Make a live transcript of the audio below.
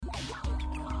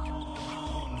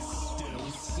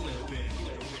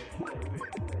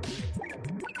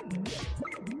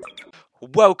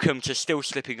Welcome to Still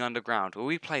Slipping Underground, where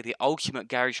we play the ultimate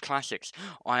garage classics.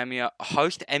 I am your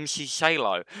host, MC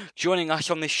Salo. Joining us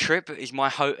on this trip is my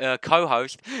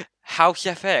co-host, House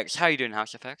FX. How you doing,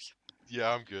 House FX? Yeah,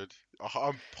 I'm good.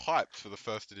 I'm hyped for the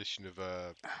first edition of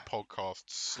a podcast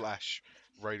slash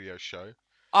radio show.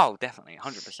 Oh, definitely,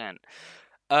 100%.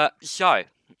 So,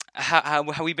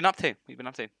 how we been up to? What you been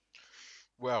up to?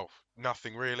 Well,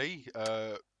 nothing really.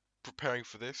 Preparing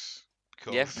for this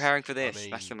Yeah, because, preparing for I this.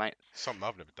 That's mean, the mate. something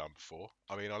I've never done before.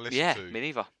 I mean, I listen Yeah, to me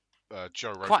neither.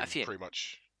 Joe Quite a Rogan few. pretty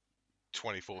much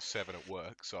 24/7 at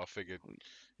work, so I figured,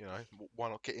 why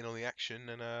not get in on the action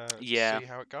and Yeah, see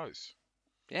how it goes.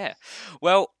 yeah.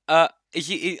 Well, I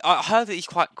heard that he's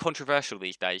quite controversial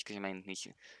these days because I mean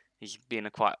he's been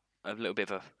a little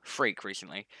bit of a freak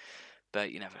recently.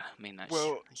 But you never. I mean,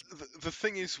 Well, the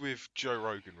thing is with Joe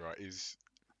Rogan, right, is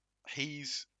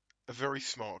he's a very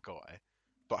smart guy,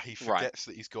 but he right. forgets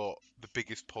that he's got the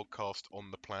biggest podcast on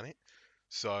the planet.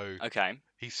 So Okay.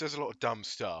 he says a lot of dumb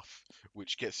stuff,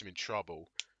 which gets him in trouble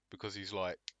because he's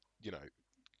like, you know,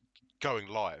 going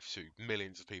live to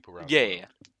millions of people around the Yeah, yeah. world,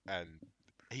 and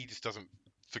he just doesn't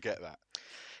forget that.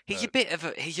 He's Uh, a bit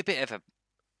of a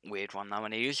weird one though,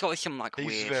 and he's got some like he's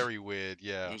weird. very weird,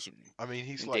 yeah. He's I mean,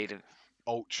 he's indeed. like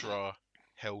ultra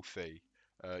healthy.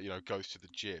 Goes to the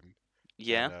gym and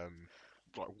Yeah.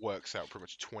 like works out pretty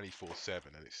much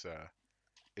 24/7, and I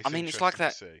it's mean, it's like interesting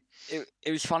to that. see.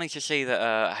 It was funny to see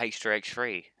that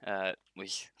H3X3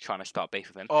 was trying to start beef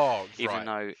with him, Oh, even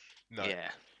right. though. No,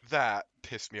 Yeah. that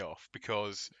pissed me off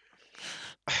because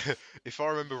if I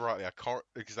remember rightly, I can't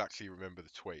exactly remember the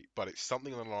tweet, but it's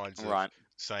something on the lines of Right.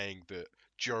 saying that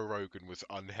Joe Rogan was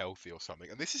unhealthy or something.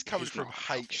 And this is coming He's from not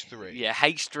healthy. H3, Yeah,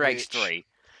 which H3X3.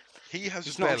 he has a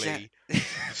He's not exact. belly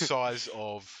the size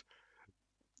of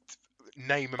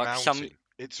name a Like some. mountain.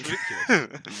 It's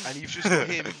ridiculous. And you've just got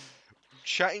him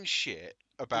chatting shit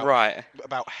Right.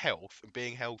 about health and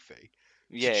being healthy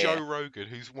to Yeah. Joe Yeah. Rogan,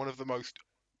 who's one of the most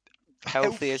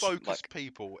Healthiest. health-focused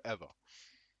people ever.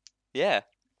 Yeah.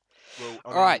 Well, I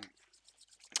All right.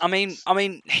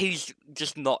 mean, He's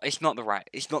just not. It's not the right.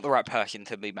 It's not the right person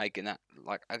to be making that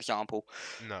like example.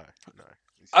 no, no.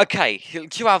 Okay,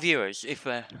 to our viewers, if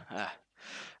we'll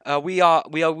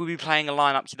be playing a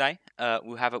lineup today.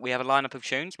 We have a lineup of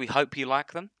tunes. We hope you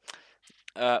like them.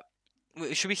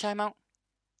 Should we say them out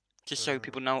just so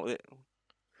people know what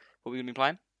we're gonna be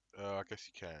playing? I guess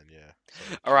you can, yeah. So,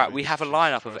 All do you right, want we me to have a introduce the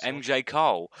lineup of first one? MJ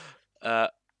Cole,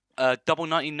 Double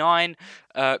 99,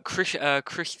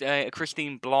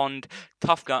 Christine Blonde,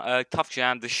 Tough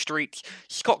Jam, The Streets,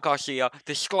 Scott Garcia,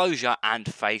 Disclosure,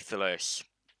 and Faithless.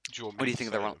 Do you want What me do you to think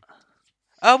of say the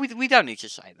run? them? We don't need to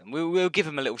say them. We'll give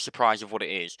them a little surprise of what it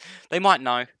is. They might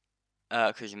know,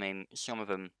 because I mean, some of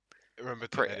them. Remember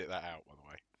to Pretty. edit that out, by the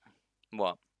way.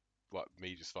 What? Like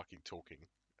me just fucking talking.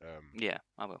 Yeah,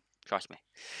 I will. Trust me.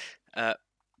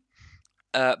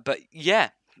 But yeah,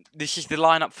 this is the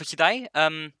lineup for today.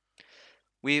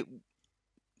 We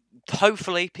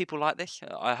hopefully people like this.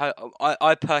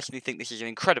 I personally think this is an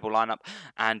incredible lineup,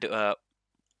 and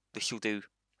this will do.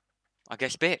 I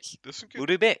guess bits. There's some We'll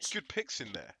do bits. good picks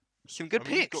in there. Some good I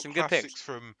mean, you've picks. got Some good picks. classics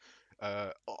from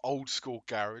old school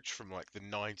garage from like the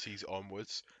 90s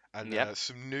onwards, and Yep.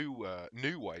 some new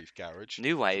wave garage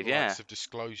New from wave, the yeah. likes of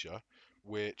Disclosure,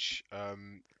 which Oh, I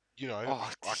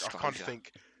kind of Disclosure.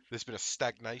 think there's been a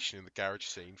stagnation in the garage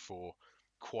scene for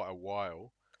quite a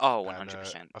while. Oh, And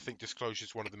 100%. I think Disclosure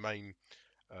is one of the main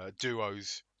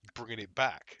duos bringing it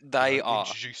back. They are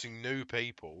introducing new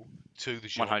people to the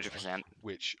genre, 100%.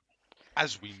 which,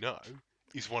 as we know,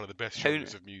 is one of the best Who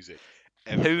genres of music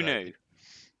ever who created. knew?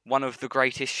 One of the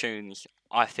greatest tunes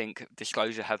I think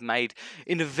Disclosure have made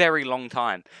in a very long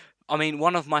time. I mean,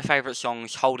 one of my favourite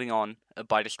songs, "Holding On"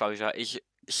 by Disclosure, is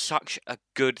such a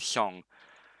good song.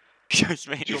 Excuse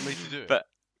me. Do you want me to do it? But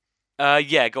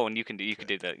yeah, go on. You can do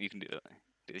that. You can do that.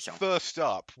 Do the song. First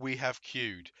up, we have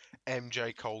queued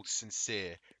MJ Cole's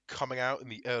Sincere, coming out in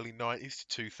the early 90s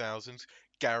to 2000s.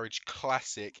 Garage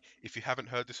classic. If you haven't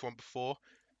heard this one before,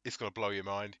 it's going to blow your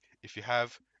mind. If you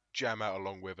have, jam out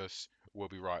along with us. We'll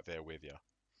be right there with you.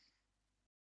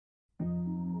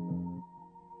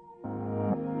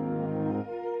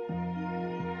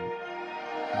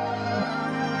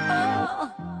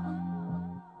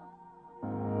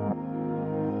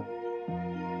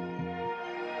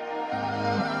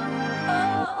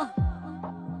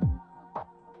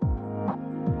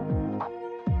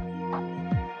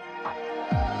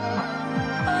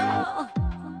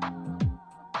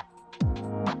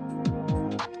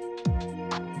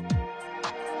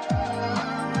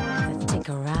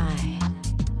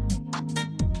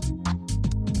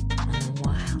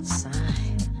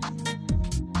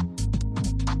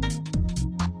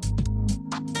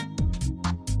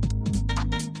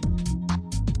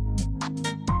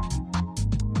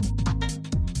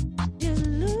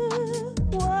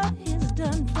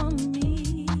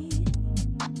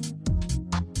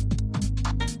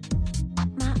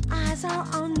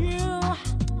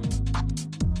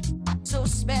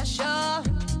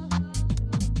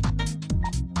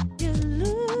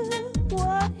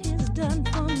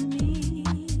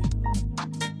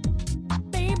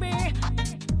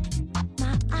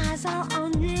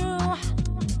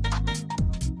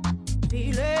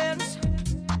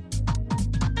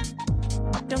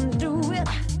 Don't do it.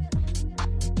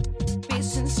 Be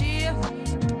sincere.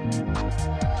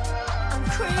 I'm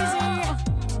crazy.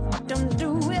 Don't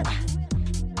do it.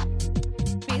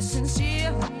 Be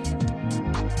sincere.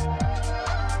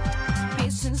 Be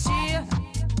sincere.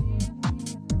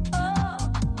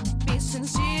 Oh, be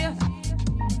sincere.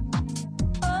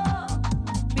 Oh,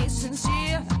 be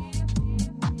sincere.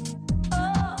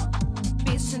 Oh,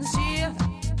 be sincere.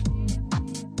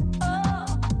 Oh,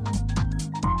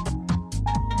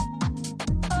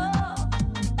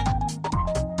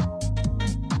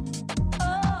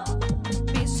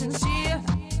 be sincere.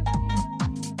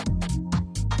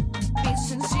 Be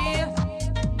sincere.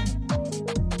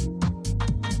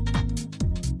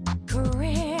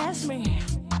 Caress me.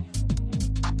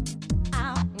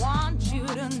 I want you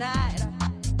tonight.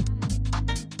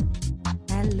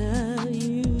 I love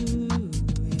you.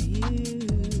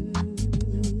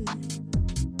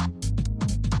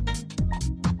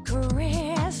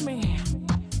 Caress me.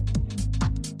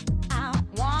 I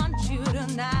want you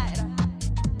tonight.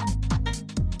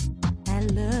 I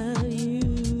love you.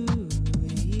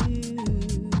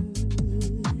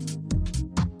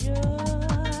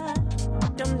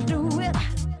 Don't do it.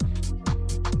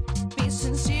 Be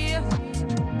sincere.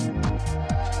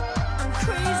 I'm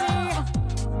crazy.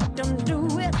 Don't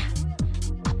do it.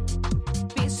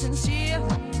 Be sincere.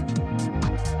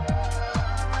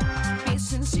 Be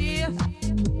sincere.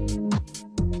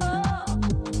 Oh,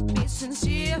 be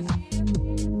sincere.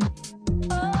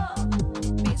 Oh,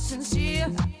 be sincere.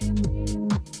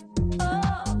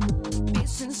 Oh, be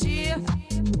sincere.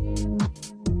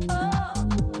 Oh,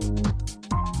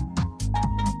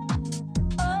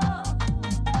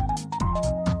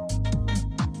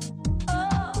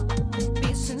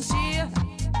 be sincere.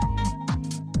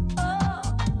 Oh,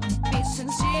 be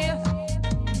sincere.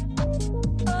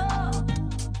 Oh,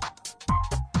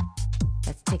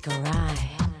 let's take a ride.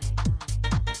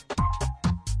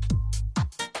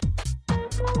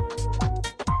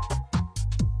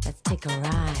 Let's take a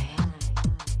ride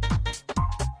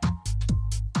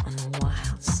on the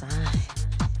wild side.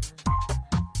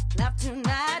 Love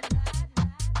tonight.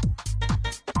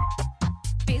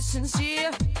 Be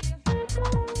sincere.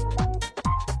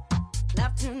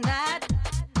 Love tonight.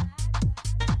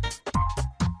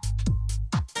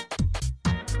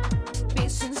 Be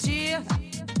sincere.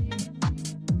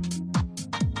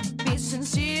 Be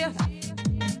sincere.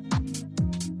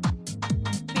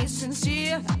 Be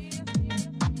sincere.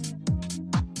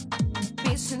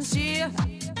 Be sincere.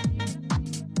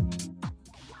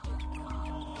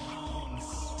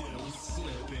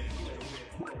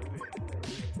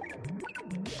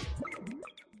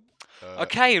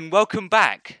 Okay, and welcome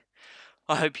back.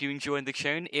 I hope you enjoyed the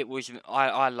tune. It was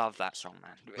I love that song,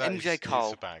 man. That MJ is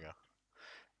Cole. a banger.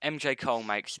 MJ Cole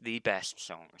makes the best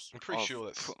songs. I'm pretty of sure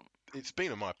that's pro- it's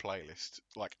been on my playlist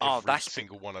like Oh, every that's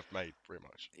single one I've made, pretty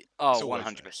much. Oh, It's always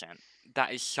there. 100%.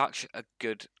 That is such a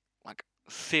good, like,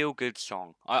 feel-good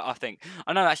song. I think.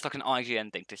 I know that's like an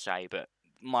IGN thing to say, but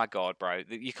my God, bro,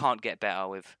 you can't get better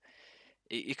with.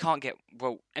 You can't get.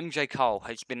 Well, MJ Cole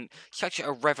has been such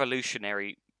a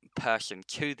revolutionary person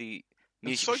to the And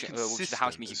music, so to the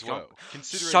house consistent music as genre. well,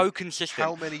 considering So consistent.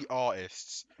 how many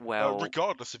artists, Well,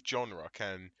 regardless of genre,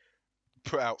 can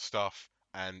put out stuff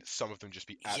and some of them just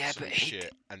be yeah, but absolute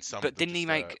shit and some but of them didn't he just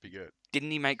make be good.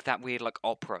 didn't he make that weird like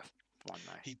opera one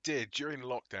though? He did during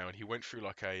lockdown. He went through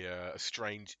like a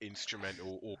strange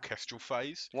instrumental orchestral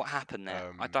phase. What happened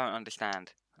there? I Um, don't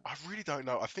understand. I really don't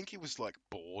know. I think he was like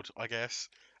bored, I guess,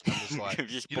 and was like,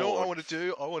 Just you know what I bored. want to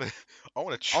do? I want to I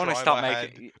want to try start my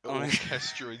hand making. at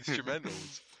orchestral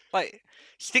instrumentals. Like,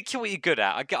 stick to what you're good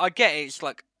at. I get it, it's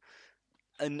like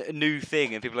a new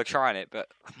thing and people are trying it, but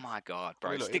my God, I bro,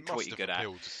 mean, look, stick it to what must you're have good at.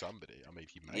 appealed to somebody. I mean,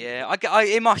 he made Yeah, it.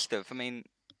 it must have. I mean,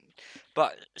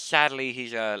 but sadly,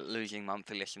 he's losing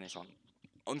monthly listeners on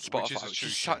Which is Spotify, a which true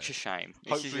is such a shame. shame.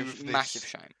 This is Hopefully, with a massive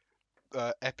this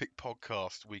shame. epic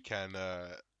podcast, we can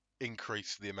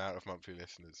increase the amount of monthly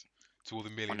listeners to all the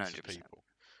millions of 100%. people.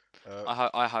 Uh,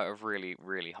 I really,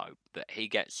 really hope that he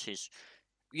gets his,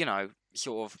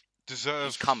 sort of his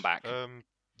deserved, comeback.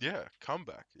 yeah,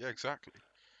 comeback. Yeah, exactly.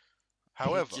 He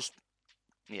However, just,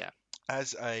 yeah,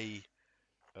 as a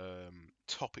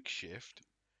topic shift,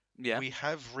 yeah. we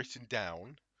have written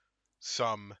down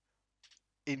some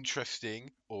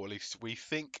interesting, or at least we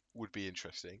think would be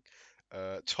interesting,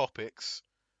 topics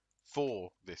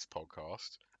for this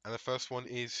podcast. And the first one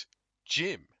is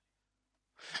gym.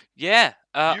 Yeah,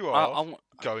 You are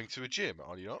going to a gym,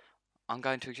 are you not? I'm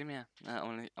going to a gym. Yeah,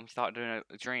 I'm starting doing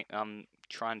a drink.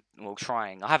 Trying.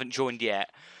 I haven't joined yet.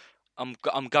 I'm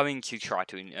going to try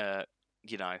to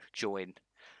join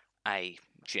a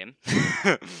gym,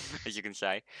 as you can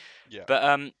say. Yeah.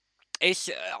 But it's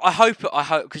I hope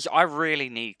because I really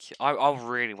need I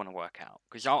really want to work out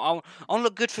because I want to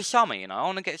look good for summer. I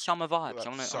want to get summer Got vibes. I that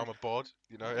want to summer bod,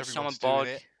 summer everyone's doing bod.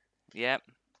 it. Yep.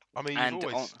 I mean, you've And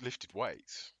always lifted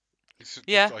weights. It's just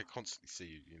yeah, I constantly see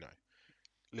you,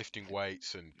 lifting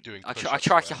weights and doing I push-ups or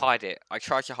try to whatever. hide it. I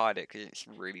try to hide it because it's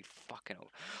really fucking.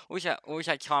 What was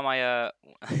that time I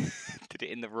did it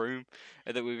in the room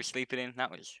that we were sleeping in?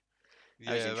 That was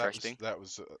Yeah, interesting. that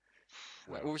was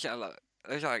What well, was that like?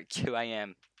 It was like 2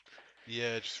 a.m.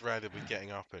 yeah, just randomly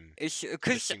getting up and It's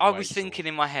because lifting I was weights or thinking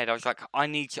in my head. I was like, I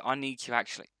need to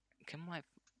actually. Can my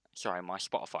Sorry, my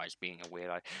Spotify is being a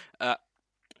weirdo.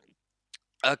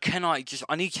 Uh, can I just?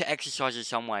 I need to exercise in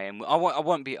some way, and I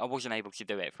won't be. I wasn't able to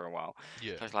do it for a while.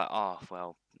 yeah. So I was like, oh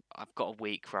well, I've got a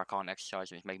week where I can't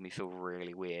exercise, and it's making me feel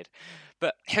really weird.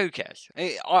 But who cares?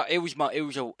 It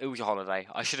was a holiday.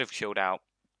 I should have chilled out.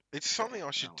 It's But something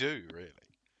I should oh well. do, really.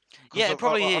 Because Yeah, it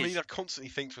probably I mean, is. I constantly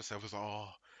think to myself, oh,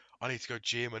 I need to go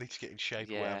gym, I need to get in shape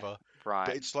or Yeah, whatever. But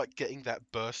right. it's like getting that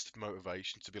burst of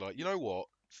motivation to be like, you know what?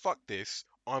 Fuck this.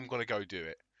 I'm gonna go do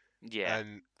it. Yeah,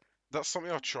 And that's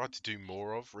something I've tried to do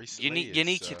more of recently you is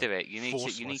need to do it.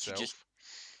 force You need to just myself.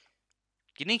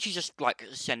 like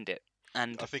send it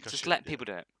and I think I just should, let yeah. people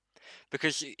do it.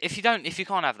 Because if you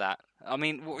can't have that, I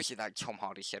mean, what was it that Tom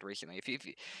Hardy said recently? If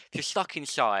you're stuck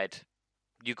inside,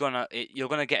 you're gonna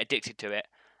get addicted to it,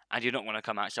 and you're not gonna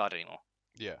come outside anymore.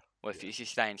 Yeah. Or Yeah. if you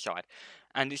stay inside,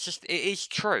 and it is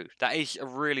true. That is a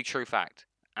really true fact,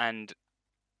 and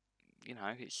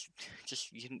it's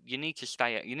just you need to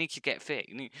stay. You need to get fit.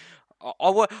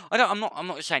 I don't. I'm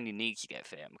not saying you need to get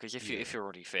fit because Yeah. if you're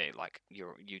already fit, like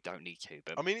you don't need to.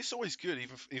 But I mean, it's always good,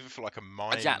 even for like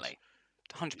exactly,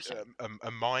 100%.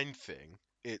 a mind thing.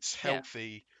 It's Yeah,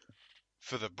 healthy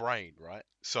for the brain, right?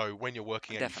 So when you're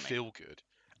working out, you definitely. feel good,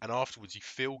 and afterwards you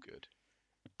feel good.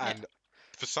 Yeah, And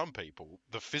for some people,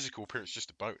 the physical appearance is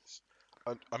just a bonus.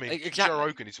 And, I mean, Joe exactly.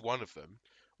 Rogan is one of them,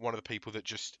 one of the people that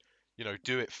just,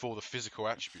 do it for the physical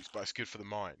attributes, but it's good for the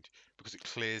mind because it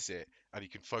clears it and you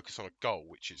can focus on a goal,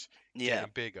 which is Yeah,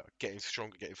 getting bigger, getting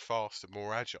stronger, getting faster,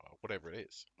 more agile, whatever it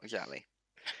is. exactly.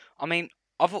 I mean,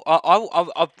 I've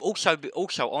also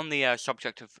on the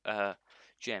subject of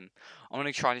gym. I'm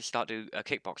gonna try to start do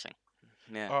kickboxing.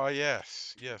 Yeah, Oh,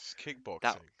 yes, yes, that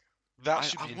kickboxing. That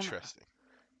should I be want interesting.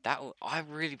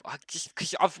 I just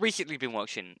because I've recently been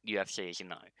watching UFC, as you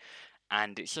know,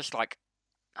 and it's just like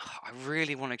I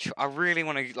really want to. I really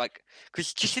want to like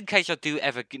because just in case I do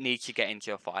ever need to get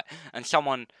into a fight and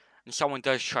someone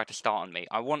does try to start on me,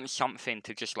 I want something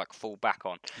to just like fall back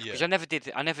on because Yeah.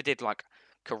 I never did like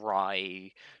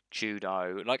karate,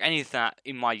 judo, like any of that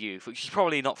in my youth, which is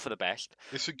probably not for the best.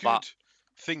 It's a But good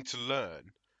thing to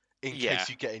learn in yeah, case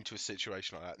you get into a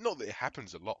situation like that. Not that it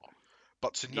happens a lot,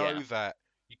 but to know yeah, that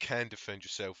you can defend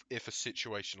yourself if a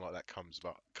situation like that comes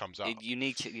up. you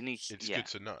need It's yeah, good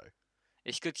to know.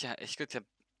 it's good to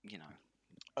you know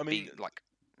I mean, be like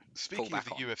fall speaking of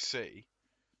back the on.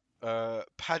 UFC,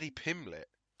 Paddy Pimblett,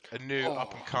 a new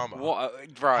up Oh, and comer, what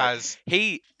bro? has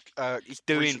He is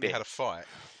doing recently had a bits. fight,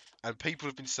 and people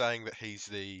have been saying that he's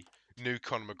the new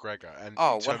Conor McGregor, and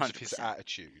Oh, in terms of his 100%.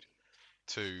 attitude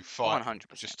to One fighting, hundred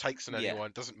percent. just takes on Yeah,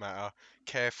 anyone, doesn't matter,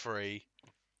 carefree.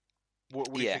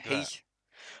 What do you yeah. think of that?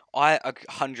 I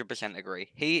 100% agree.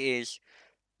 He is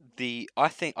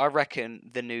I reckon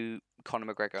the new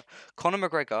Conor McGregor. Conor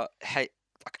McGregor, like,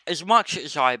 as much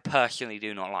as I personally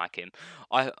do not like him,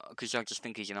 because I just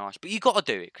think he's an arse. But you got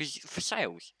to do it because for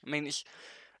sales. I mean, it's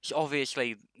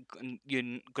obviously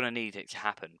you're gonna need it to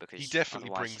happen He because definitely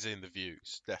otherwise brings in the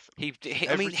views, definitely.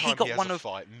 I Every mean, he time he got has one a of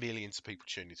fight, millions of people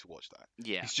tune in to watch that.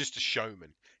 yeah. He's just a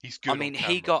showman. He's I good on mean,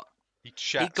 camera. He he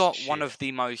chats got one shit. of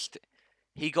the most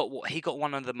he got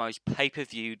one of the most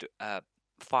pay-per-viewed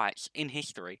fights in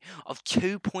history of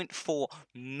 2.4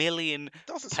 million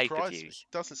Doesn't surprise me. pay-per-views.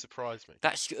 Doesn't surprise me.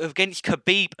 That's against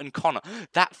Khabib and Conor.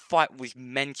 That fight was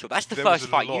mental. That's the There was a first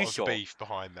fight you lot of saw. beef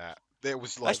behind that. There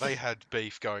was That's like the they had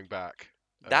beef going back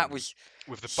that was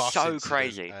with the bus so incident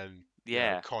crazy. and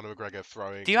Yeah. Conor McGregor Do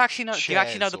throwing you actually know? Do you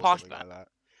actually know chairs the or past of something that? like that.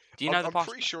 Do you know the I'm past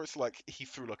pretty of that? sure it's like he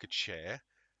threw like a chair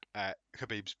at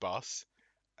Khabib's bus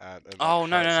and like Oh hurt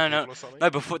some no people or something. no!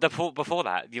 Before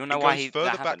that, do you know It why goes he that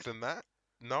further back happened? than that.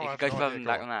 No, I It have goes no further idea. than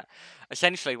Go back on. than that.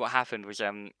 Essentially, what happened was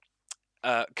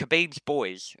Khabib's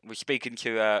boys were speaking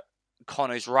to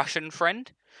Connor's Russian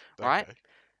friend, right? Okay.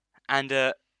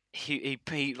 And he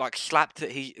like slapped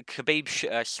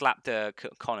Khabib slapped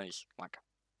Connor's like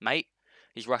mate,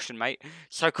 his Russian mate.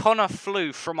 So Connor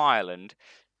flew from Ireland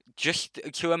just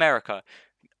to America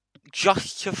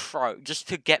just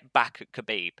to get back at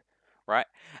Khabib, right?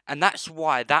 And that's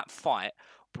why that fight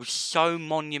was so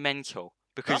monumental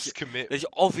because That's commitment. there's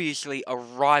obviously a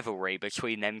rivalry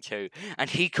between them two, and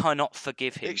he cannot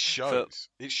forgive him It for. shows.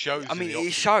 It shows I in mean, the it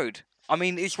octagon. showed. I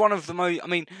mean, it's one of the most. I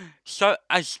mean, so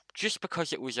as just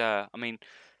because it was I mean,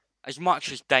 as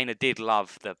much as Dana did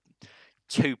love the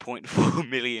 2.4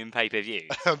 million pay-per-views,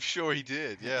 I'm sure he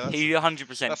did. Yeah, he 100%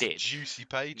 that's a did. juicy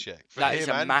paycheck for That is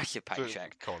him a and massive for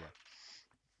paycheck. Connor.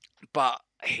 But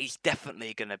he's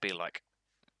definitely gonna be like,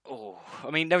 oh,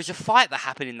 I mean, there was a fight that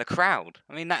happened in the crowd.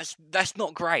 I mean, that's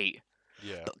not great.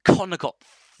 Yeah. But Connor got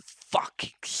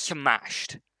fucking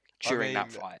smashed during that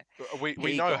mean, fight. we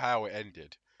He know got, how it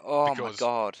ended oh my because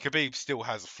god. Khabib still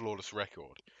has a flawless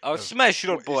record Oh, of smash it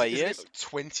up, what boy, isn't it yes?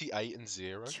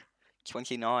 28-0?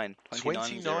 29. 0.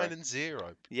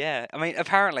 29-0. Yeah, I mean,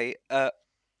 apparently,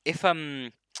 if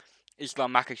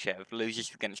Islam Makhachev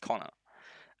loses against Connor,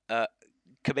 uh,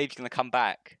 Khabib's gonna come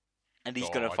back, and he's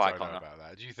Oh, gonna I fight don't know Connor. about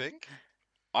that. Do you think?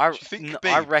 I Do you think I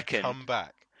Khabib could reckon come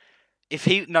back? if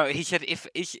he no, he said if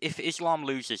Islam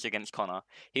loses against Connor,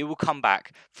 he will come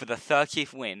back for the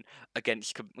 30th win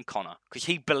against Connor because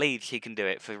he believes he can do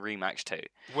it for rematch too.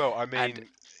 Well, I And mean,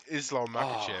 Islam oh,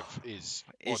 Makhachev is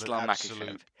on an Islam Makhachev.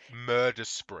 absolute murder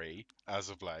spree as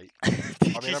of late. Did I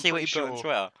mean, you I'm see what pretty he put on sure.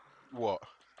 Twitter? What?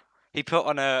 He put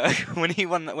on a when he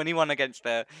won against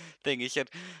the thing. He said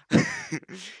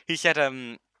he said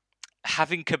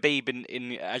having Khabib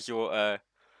in as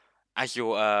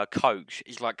your coach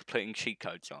is like putting cheat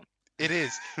codes on. It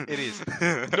is. It is.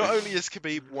 Not only is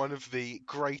Khabib one of the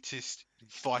greatest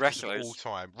fighters of all Wrestlers,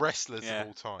 time, wrestlers of yeah,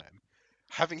 all time,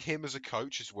 having him as a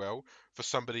coach as well for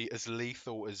somebody as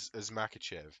lethal as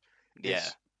Makachev yeah.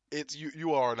 is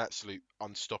you are an absolute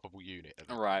unstoppable unit at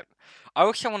that Right. point. I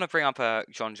also want to bring up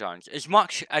John Jones. As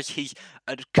much as he's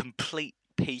a complete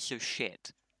piece of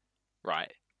shit,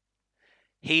 right?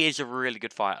 He is a really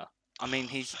good fighter. I mean,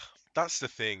 That's the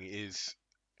thing is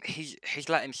he's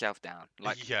let himself down.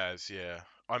 Like, he has, yeah.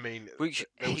 I mean, which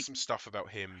there was he some stuff about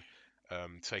him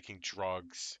taking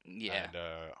drugs yeah. and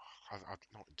I'm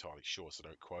not entirely sure, so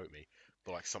don't quote me,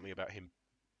 but like something about him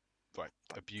like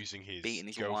abusing his Beating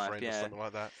his wife, girlfriend or yeah. something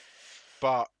like that.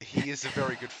 But he is a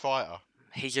very good fighter,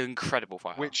 He's an incredible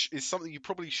fighter. which is something you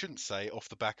probably shouldn't say off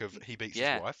the back of he beats his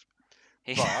Yeah. wife.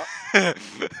 He-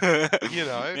 But you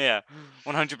know, yeah,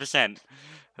 100%.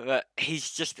 But he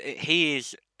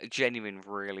is a genuine,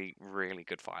 really, really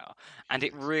good fighter, and he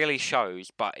it is. really shows.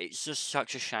 But it's just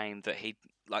such a shame that he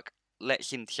like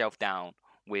lets himself down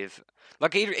with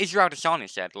like Israel Adesanya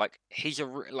said. Like he's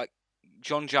like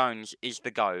John Jones is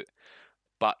the goat,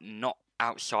 but not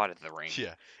outside of the ring.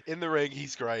 Yeah, in the ring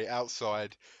he's great.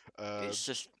 Outside, It's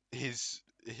just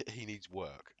he needs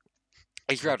work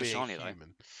Israel for being Adesanya though.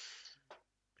 human.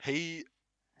 He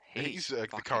He's he's the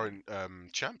fucking.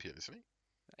 current champion, isn't he?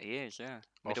 He is, yeah, After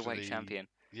middleweight the champion.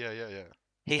 yeah.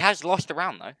 He has lost a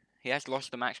round though. He has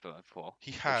lost the match before.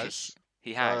 He Which is has.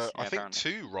 he has, I yeah, think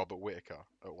apparently. to Robert Whitaker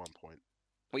at one point.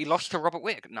 Well, he lost to Robert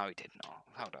Whittaker. No, he did not.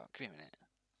 Hold on, give me a minute.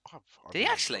 I Did he mean,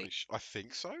 I'm actually? pretty I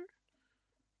think so.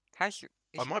 Has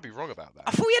I might be wrong about I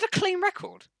that. thought he had a clean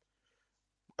record.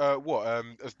 What?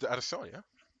 Adesanya?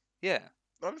 Yeah.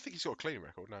 I don't think he's got a clean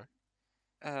record.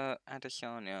 No.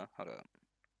 Adesanya. Hold on.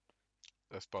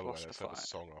 That's by the way. Lost the Let's have a fight.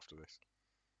 song after this.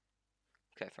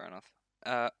 Okay, fair enough.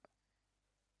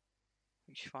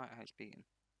 Which fighter has beaten?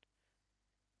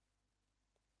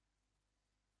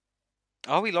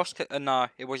 Oh, he lost to. No,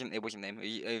 it wasn't. It wasn't him.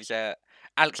 It was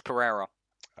Alex Pereira.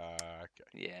 Okay.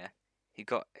 Yeah. He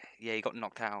got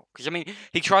knocked out because I mean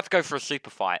he tried to go for a super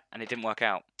fight and it didn't work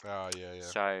out. Oh yeah.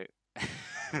 So,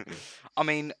 I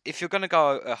mean, if you're gonna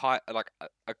go a high like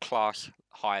a class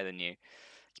higher than you,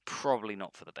 it's probably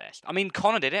not for the best. I mean,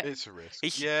 Connor did it. It's a risk.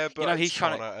 He's Yeah, but he's it's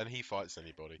trying Connor, and he fights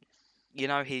anybody.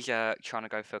 he's trying to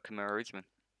go for Kimura Usman.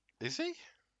 Is he?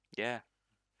 Yeah,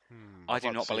 I'd I do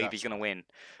like to not see believe that he's gonna fight. win.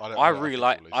 I don't. I I really think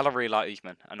like he'll lose. really like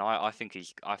Usman, and I think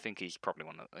he's probably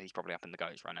he's probably up in the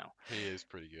goats right now. He is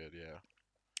pretty good. Yeah.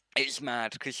 It's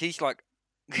mad because he's like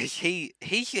because he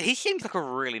seems like a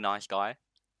really nice guy,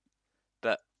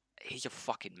 but he's a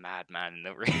fucking madman in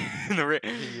the ring. In the ring.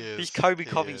 He is. His Kobe He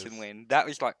Covington is. win. That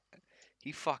was like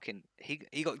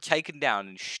he got taken down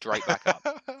and straight back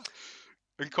up.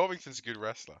 And Covington's a good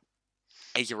wrestler.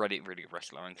 He's a really good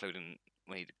wrestler, including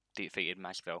when he defeated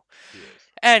Masvidal. He is.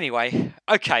 Anyway,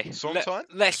 okay. Song time?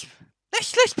 Let's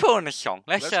put on a song.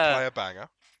 Let's play a banger.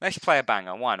 Let's play a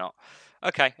banger. Why not?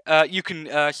 Okay. You can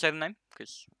say the name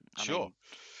because Sure.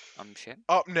 I'm shit.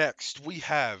 Up next, we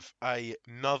have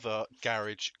another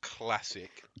garage classic.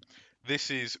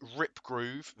 This is Rip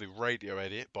Groove, the radio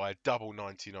edit by Double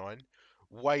 99.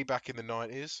 Way back in the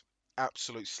 90s.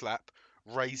 Absolute slap.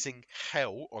 raising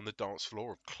hell on the dance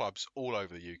floor of clubs all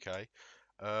over the UK.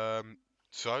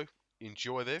 So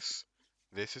enjoy this.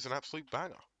 This is an absolute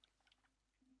banger.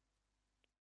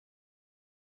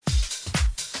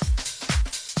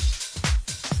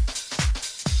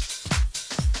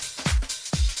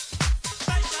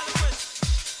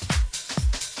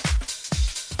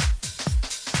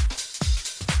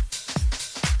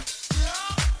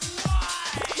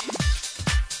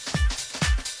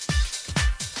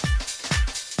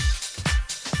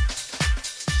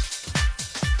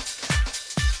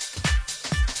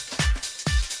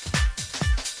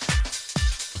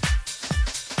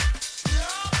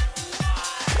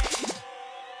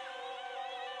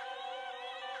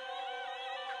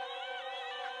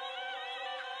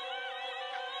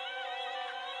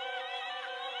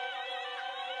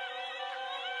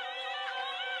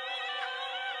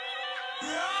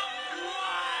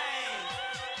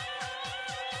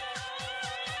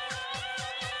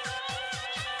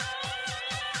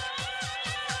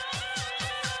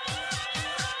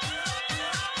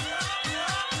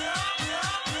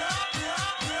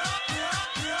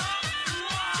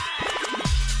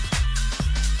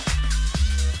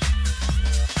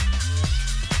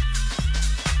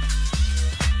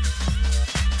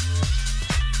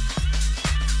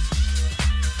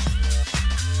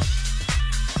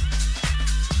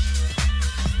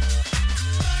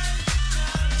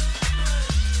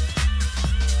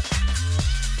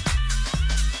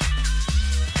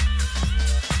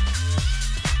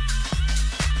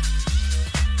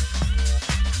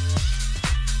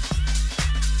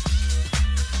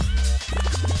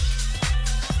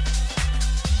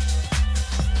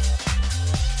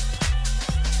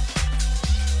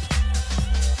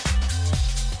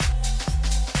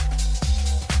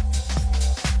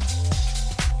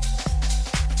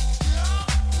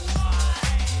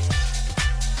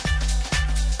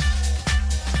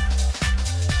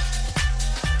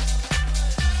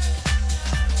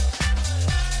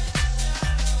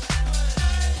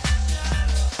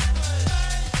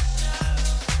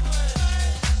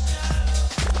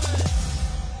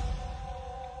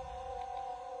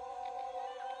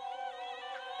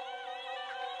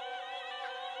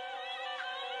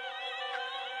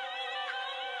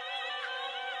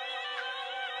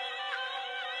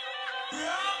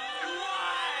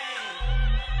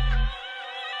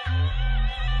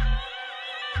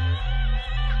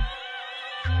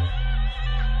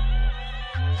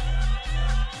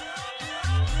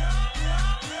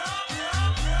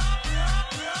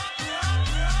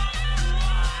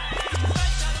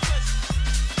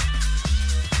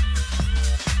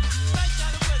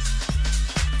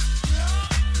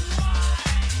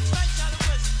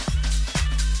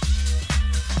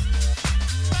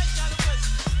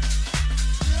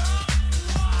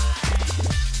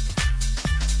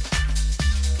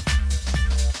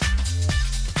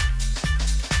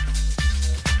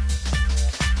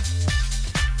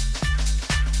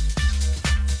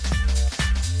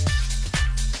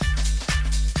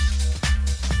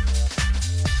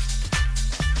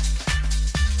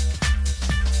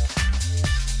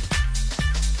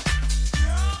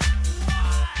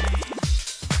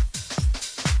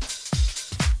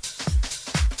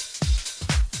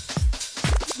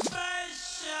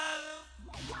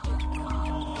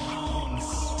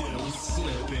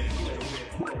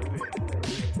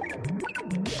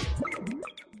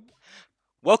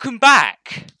 Welcome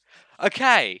back.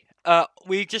 Okay,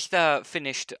 we just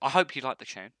finished. I hope you liked the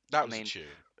tune. That I was mean, a tune.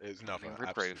 It was another Rip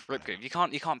absolute Groove, Rip banger. Groove.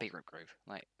 You can't beat Rip Groove,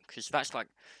 like, because that's like,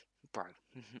 bro.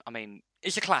 I mean,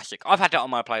 it's a classic. I've had that on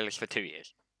my playlist for 2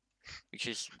 years, which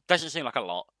is doesn't seem like a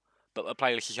lot, but the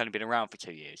playlist has only been around for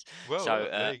 2 years. Well, So,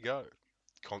 look, there you go.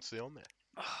 Constantly on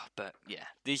there. but yeah,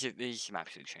 these are some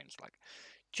absolute tunes. Like,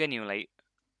 genuinely,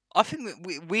 I think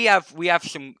that we have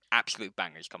some absolute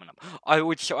bangers coming up. I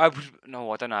would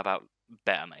no, I don't know about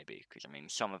better maybe because I mean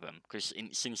some of them because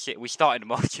in sincere we started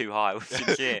them off too high with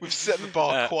sincere. We've set the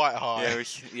bar quite high.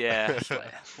 Yeah, it's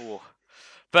like, whoa.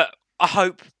 But I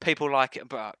hope people like it.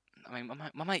 But I mean,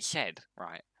 my mate said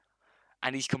right,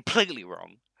 and he's completely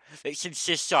wrong. That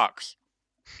sincere sucks.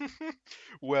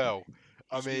 Well,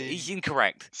 I He's mean,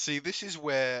 incorrect. see, this is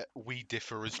where we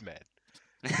differ as men.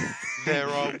 There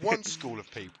are one school of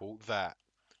people that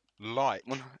like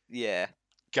Yeah.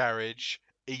 garage,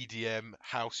 EDM,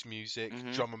 house music,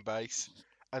 Mhm. drum and bass,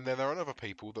 and then there are other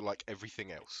people that like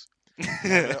everything else.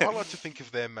 And I like to think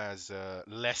of them as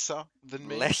lesser than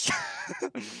me. Less.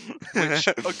 Which,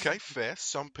 okay, fair.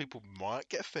 Some people might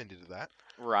get offended at that,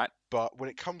 Right. but when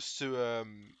it comes to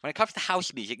When it comes to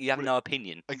house music, you have Well, no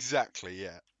opinion. exactly,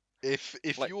 yeah. If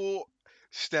Like, your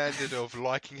standard of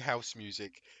liking house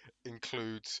music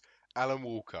includes Alan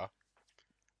Walker,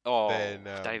 Oh, then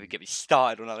don't even get me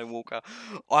started on Alan Walker.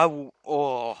 I will.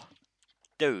 Oh,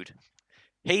 dude,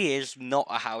 he is not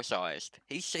a house-sized.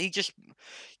 He just,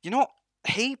 you know, what?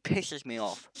 He pisses me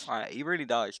off. Right, he really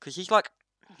does, because he's like.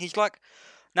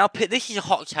 Now, this is a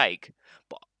hot take,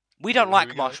 but we don't oh, here we like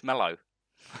go. Marshmallow.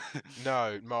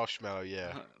 No, Marshmallow.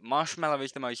 Yeah, Marshmallow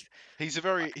is the most. he's a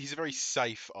very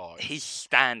safe artist. He's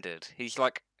standard. He's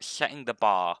like setting the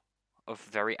bar of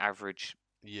very average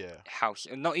Yeah. house,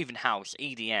 not even house,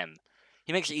 EDM.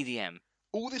 He makes EDM.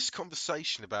 All this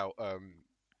conversation about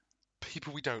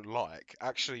people we don't like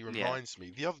actually Yeah. reminds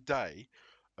me. The other day,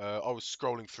 I was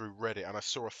scrolling through Reddit and I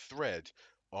saw a thread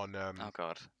on Oh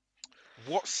God. what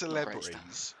Not great stuff.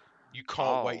 celebrities you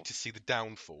can't wait Oh. to see the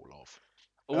downfall of.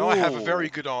 And I have a Ooh. very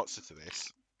good answer to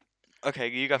this. Okay,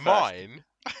 you go first. Mine,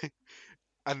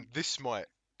 and this might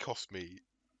cost me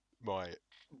my Yeah.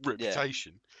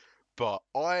 reputation, but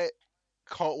I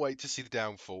can't wait to see the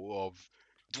downfall of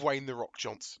Dwayne the Rock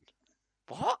Johnson.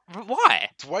 What? Why?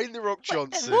 Dwayne the Rock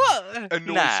Johnson What?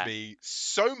 annoys Nah. me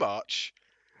so much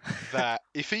that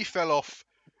if he fell off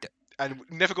and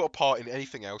never got a part in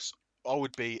anything else, I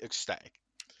would be ecstatic.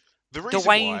 The reason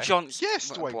Dwayne why, Johnson.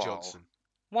 yes, Dwayne Whoa. Johnson,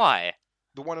 Why?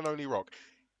 the one and only Rock,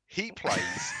 he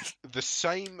plays the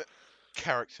same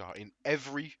character in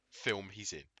every film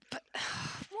he's in. But,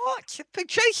 what? But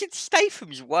Jason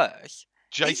Statham's worse.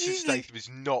 Jason He- Statham is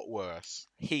not worse.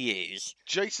 He is.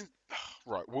 Jason,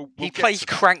 right, we'll He get plays to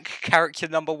that. Crank character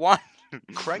number 1.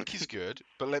 Crank is good,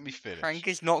 but let me finish. Crank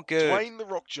is not good. Dwayne the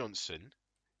Rock Johnson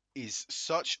is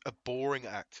such a boring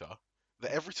actor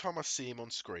that every time I see him on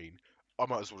screen, I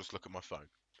might as well just look at my phone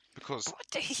because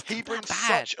But he's he not brings that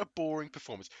bad. such a boring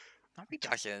performance. No, he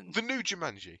doesn't. The new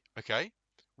Jumanji, okay,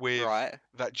 with Right.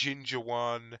 that ginger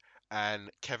one and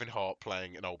Kevin Hart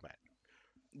playing an old man.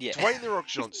 Yeah. Dwayne the Rock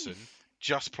Johnson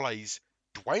just plays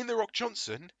Dwayne the Rock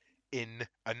Johnson in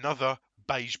another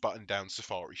beige button-down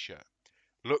safari shirt.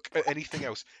 Look at anything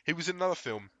else. He was in another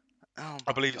film. Oh I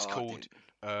my believe it's God, called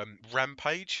dude.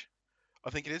 Rampage. I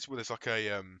think it is, where there's like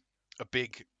a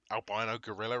big albino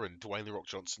gorilla and Dwayne the Rock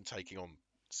Johnson taking on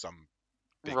some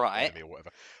big Right. enemy or whatever.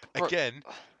 Bro- Again,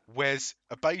 wears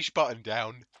a beige button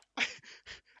down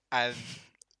and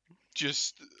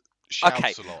just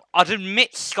shouts a lot. I'd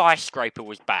admit Skyscraper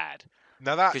was bad.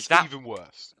 Now that's that- even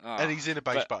worse. Oh, And he's in a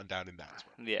beige but- button down in that as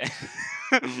well. Yeah.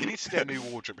 He needs to get a new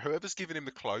wardrobe. Whoever's giving him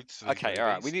the clothes for these Okay, all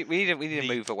right. movies- We need to need-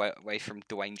 move away from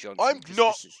Dwayne Johnson. I'm 'cause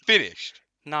not this is- finished.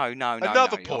 No.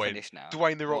 Another you're point, finished now.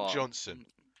 Dwayne the Rock What? Johnson,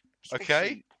 Especially-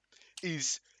 okay,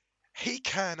 is he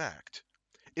can act.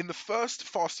 In the first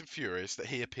Fast and Furious that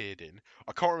he appeared in,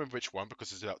 I can't remember which one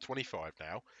because it's about 25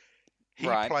 now. He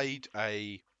Right. played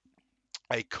a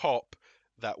cop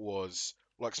that was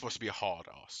like supposed to be a hard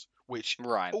ass, which,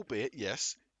 Right. albeit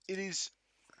yes, it is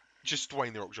just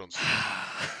Dwayne the Rock Johnson.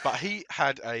 But he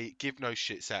had a give no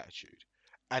shits attitude,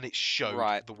 and it showed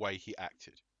Right. the way he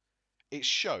acted. It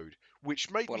showed, which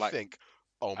made Well, me like- think,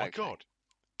 oh my okay. God,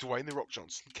 Dwayne the Rock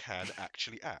Johnson can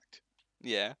actually act.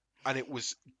 Yeah. And it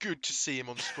was good to see him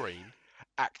on screen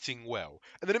acting well.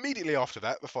 And then immediately after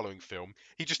that, the following film,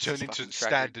 he just turned into Fucking tragic.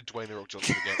 standard Dwayne the Rock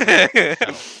Johnson again. and it fell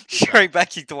off. It fell Straight off. back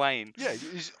to Dwayne. Yeah,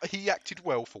 he acted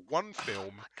well for one Oh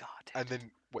film, my God. and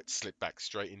then slipped back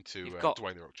straight into You've got-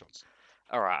 Dwayne the Rock Johnson.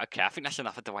 All right. Okay. I think that's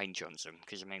enough of Dwayne Johnson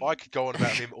because I mean. I could go on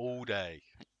about him all day.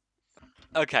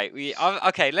 Okay.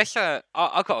 Okay. Let's. I've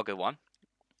got a good one.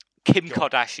 Kim Go on.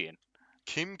 Kardashian.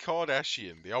 Kim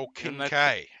Kardashian, the old Kim know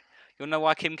K. You wanna know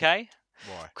why Kim K?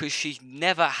 Why? Because she's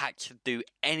never had to do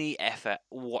any effort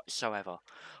whatsoever.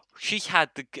 She's had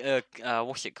the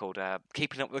what's it called?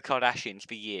 Keeping Up with the Kardashians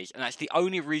for years, and that's the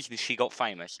only reason she got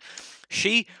famous.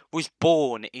 She was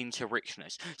born into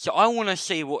richness, so I want to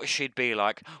see what she'd be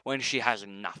like when she has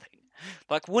nothing.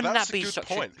 Like, wouldn't That's that be a good such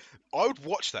point. I would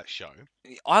watch that show.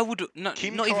 I would not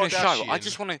Kim even a show. I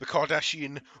just Kardashian, want to the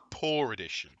Kardashian Poor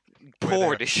Edition. where poor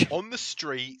they're edition. On the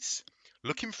streets,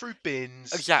 looking through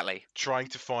bins, Exactly. trying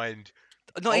to find.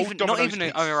 Not Old even Domino's on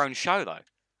her pizzas. own show though.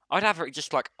 I'd have her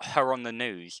just like her on the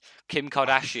news, Kim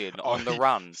Kardashian Oh, on the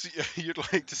run, So you'd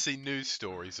like to see news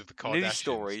stories of the Kardashians. news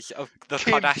stories of the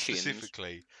Kim Kardashians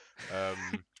specifically.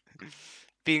 Um,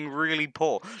 being really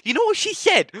poor. You know what she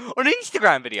said on an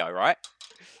Instagram video, right?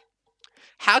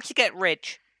 How to get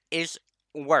rich is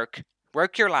work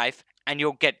your life, and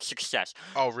you'll get success.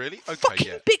 oh, really? Okay, Fucking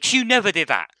yeah. bitch, you never did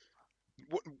that.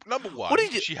 Number one,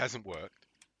 did you- she hasn't worked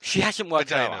She hasn't a worked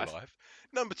day her in her life. life.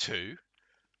 Number two,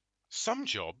 some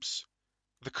jobs,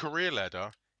 the career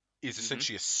ladder is Mhm.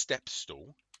 essentially a step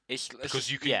stool It's because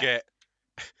just- you can yeah, get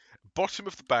bottom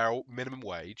of the barrel minimum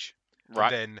wage,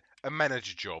 right. and then a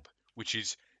manager job, which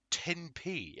is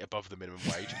 10p above the minimum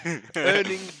wage,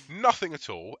 earning nothing at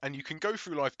all, and you can go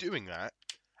through life doing that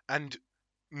and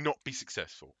not be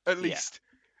successful. At Yeah. least,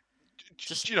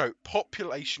 Just- you know,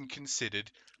 population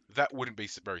considered, that wouldn't be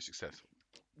very successful.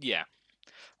 Yeah,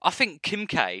 I think Kim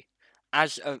K,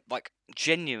 as like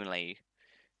genuinely,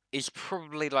 is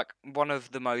probably like one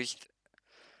of the most.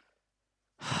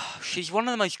 She's one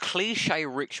of the most cliche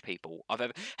rich people I've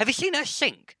ever. Have you seen her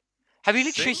sink? Have you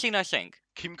literally Sink? seen her sink?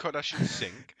 Kim Kardashian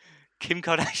sink. Kim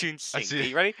Kardashian I sink. see. Are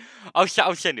you ready? I'll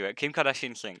send you it. Kim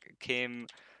Kardashian sink. Kim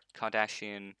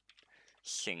Kardashian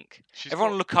sink. She's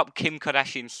Everyone got- look up Kim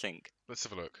Kardashian sink. Let's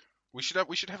have a look. We should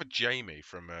have a Jamie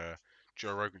from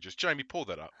Joe Rogan. Just Jamie, pull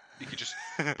that up. You could just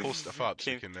pull stuff up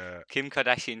so you Kim, can. Kim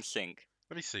Kardashian sink.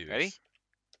 Let me see this. Ready?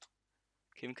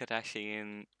 Kim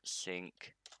Kardashian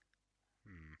sink.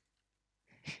 Hmm.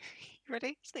 You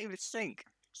ready? It's not even a sink.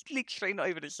 It's literally not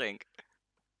even a sink.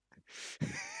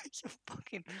 It's a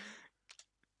fucking.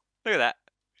 Look at that.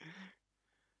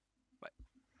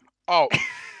 Oh,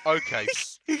 okay.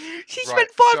 She Right,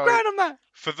 spent five so- grand on that.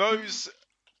 For those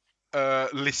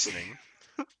listening,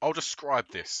 I'll describe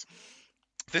this.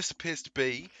 This appears to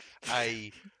be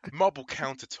a marble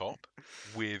countertop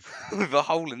with With a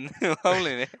hole in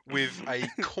it. with a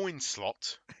coin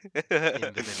slot in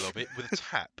the middle of it, with a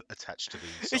tap attached to the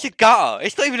It's a inside. gutter.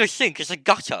 It's not even a sink. It's a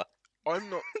gutter. I'm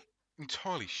not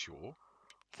entirely sure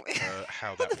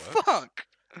how What that the works, fuck?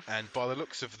 and by the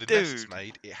looks of the mess it's Dude.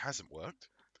 made, it hasn't worked.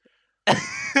 I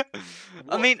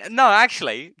What- mean, no,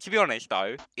 actually, to be honest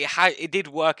though, it did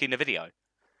work in the video,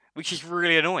 which is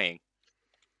really annoying.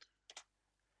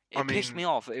 It I pissed me mean,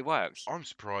 off. It works. I'm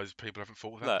surprised people haven't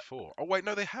thought of that Look. before. Oh wait,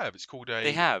 no, they have. It's called a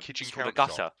They have. kitchen It's called a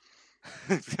countertop.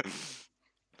 gutter.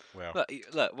 Well,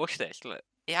 Look, watch this. Look,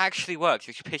 it actually works,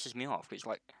 which pisses me off. It's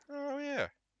like, oh yeah.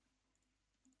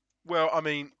 Well, I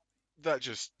mean, that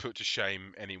just put to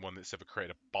shame anyone that's ever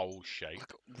created a bowl shape.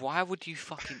 why would you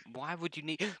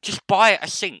need? Just buy a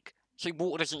sink so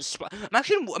water doesn't splash.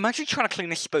 Imagine trying to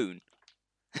clean a spoon.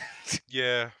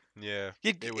 Yeah. It's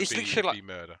It would literally like be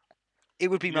murder. it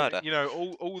would be You- murder. You know,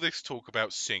 all this talk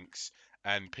about sinks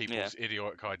and people's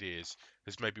idiotic ideas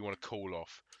has made me want to cool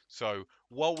off. So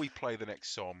while we play the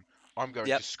next song, I'm going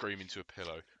Yep. to scream into a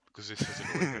pillow because this has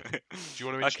annoyed me. Do you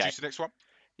want to Okay. introduce the next one?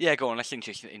 Yeah, go on. Let's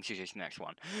introduce the next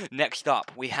one. Next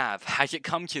up, we have "Has It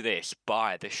Come to This"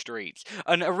 by The Streets,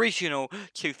 an original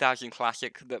 2000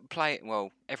 classic that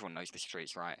well, everyone knows The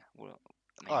Streets, right? Well,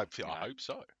 I you know, hope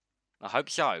so. I hope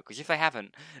so, because if they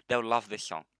haven't, they'll love this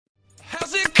song.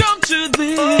 Has it come to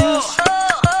this?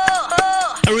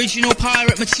 Original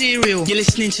pirate material. You're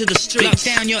listening to the streets.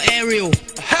 Lock down your aerial.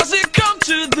 Has it come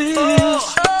to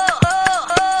this?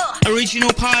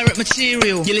 Original pirate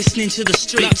material. You're listening to the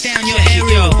streets. Lock down your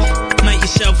aerial. Make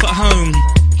yourself at home.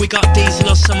 We got diesel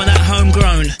or some of that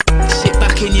homegrown. Sit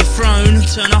back in your throne.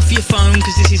 Turn off your phone,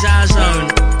 cause this is our zone.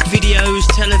 Videos,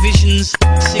 televisions,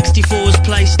 64s,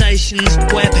 PlayStations.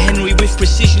 Web Henry with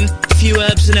precision. Few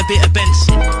herbs and a bit of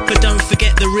Benson. But don't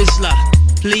forget the Rizzler.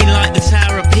 Lean like the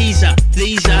Tower of Pisa.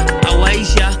 These are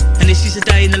Asia, and this is a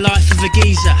day in the life of a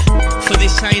geezer. For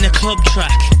this ain't a club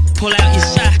track. Pull out your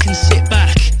sack and sit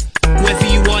back. Whether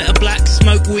you white or black,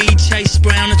 smoke weed, chase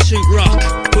brown or toot rock.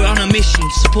 We're on a mission,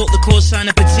 support the cause, sign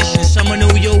a petition. Summon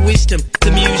all your wisdom,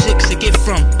 the music's a gift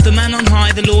from the man on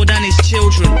high, the Lord and his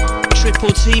children.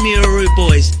 Triple team here are rude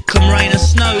boys, come rain or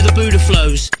snow, the Buddha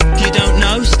flows. You don't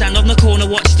know? Stand on the corner,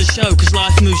 watch the show, cause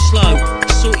life moves slow.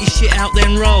 Sort your shit out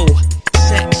then roll.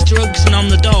 Sex, drugs and I'm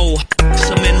the dole.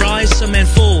 Some men rise, some men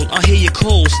fall. I hear your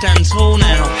call, stand tall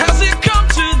now. Has it come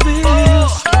to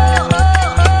this?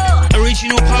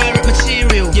 Original pirate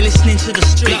material. You're listening to the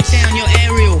streets. Lock down your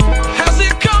aerial. Has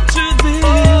it come to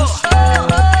this?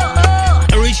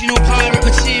 Original pirate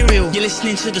material. You're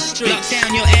listening to the streets. Lock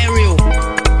down your aerial.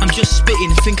 I'm just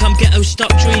spitting. Think I'm ghetto,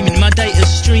 stop dreaming. My data's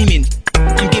streaming.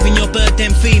 I'm giving your bird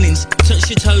them feelings. Touch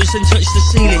your toes and touch the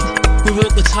ceiling. We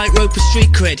walk the tightrope of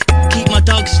street cred. Keep my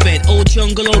dogs fed. Old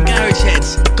jungle or garage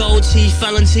heads. Gold teeth,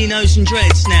 Valentinos and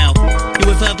dreads now. You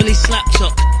were verbally slapped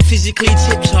up. Physically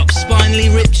tip top. Spinally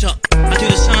ripped up. I do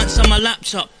the science on my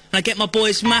laptop. And I get my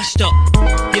boys mashed up.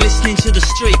 You're listening to the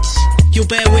streets. You'll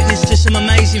bear witness to some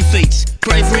amazing feats.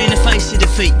 Bravery in the face of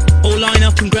defeat. All line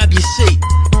up and grab your seat.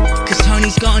 Cause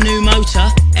Tony's got a new motor.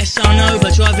 SR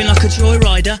Nova driving like a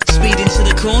joyrider. Speed into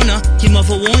the corner. Your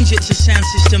mother warned you it's a sound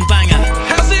system banger.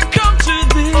 Has it come to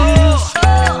this?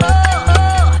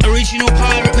 Original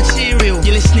pirate material.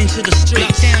 You're listening to the streets.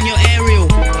 Lock down your aerial.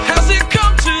 Has it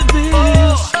come to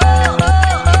this?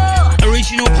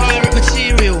 Original pirate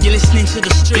material. You're listening to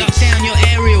the streets. Lock down your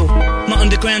aerial. Mutton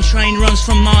underground train runs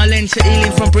from Mile End to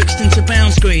Ealing, from Brixton to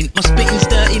Bounds Green. My spitting's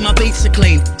dirty, my beats are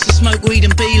clean, so smoke weed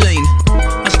and be lean.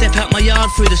 I step out my yard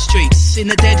through the streets, in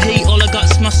the dead heat, all I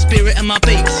got's my spirit and my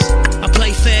beats. I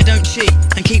play fair, don't cheat,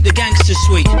 and keep the gangsters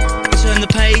sweet. Turn the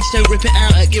page, don't rip it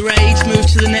out at your age, move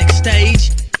to the next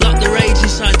stage. Lock the rage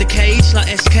inside the cage, like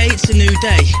SK, it's a new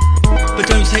day. But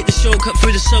don't take the shortcut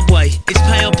through the subway, it's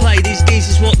pay or play, these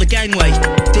geezers walk the gangway.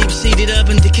 Deep-seated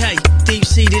urban decay,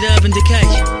 deep-seated urban decay.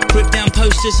 Rip down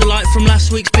posters alike from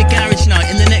last week's big garage night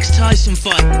and the next Tyson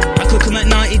fight. I cook 'em at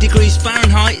 90 degrees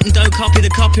Fahrenheit and don't copy the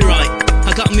copyright.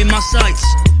 I got 'em in my sights,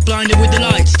 blinded with the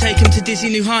lights, take 'em to dizzy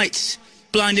new heights.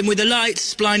 Blinding with the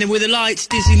lights, blinding with the lights,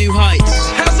 dizzy new heights.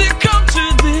 Has it come to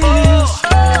this?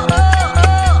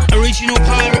 Original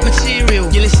pirate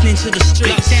material, you're listening to the streets.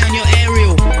 Lock down your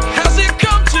aerial. Has it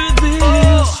come to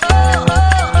this?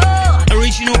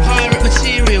 Original pirate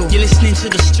material, you're listening to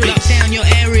the streets. Lock down your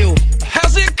aerial.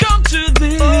 Has it come to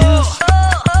this?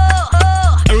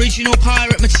 Original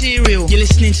pirate material, you're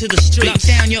listening to the streets. Lock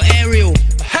down your aerial.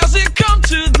 Has it come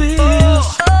to this?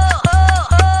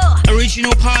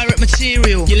 Original pirate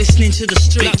material, you're listening to the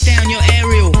streets. Lock down your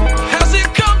aerial. Has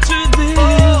it come to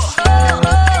this?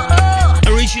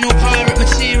 Original pirate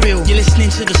material, you're listening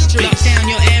to the streets. Lock down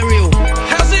your aerial.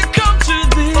 Has it come to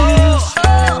this?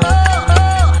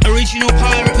 Original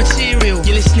pirate material,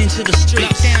 you're listening to the streets.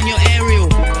 Lock down your aerial.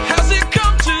 Has it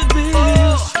come to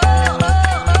this?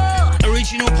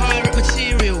 Original pirate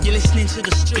material, you're listening to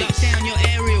the streets. Lock down your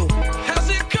aerial. Has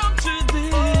it come to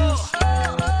this?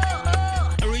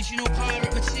 Original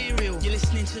pirate material, you're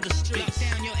listening to the streets. Lock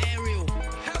down your aerial.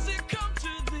 Has it come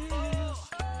to this?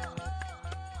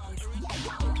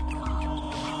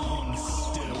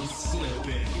 Still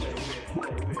slipping.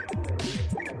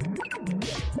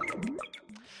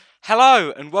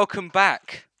 Hello and welcome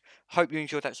back. Hope you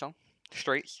enjoyed that song,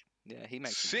 Streets. Yeah, he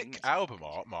makes Sick album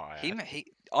art, might I add.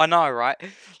 I know, right?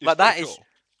 It's Like that pretty is. cool.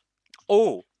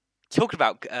 Oh, talking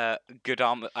about good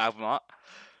album art.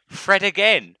 Fred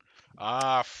again.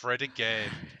 Ah, Fred again.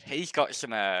 He's got some.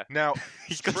 Now,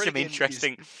 He's got Fred some again is-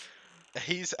 interesting.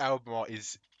 his album art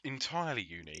is entirely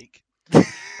unique. Fred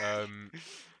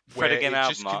Where again it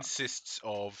album just art. consists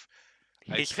of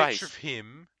a His picture face of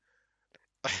him.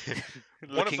 One of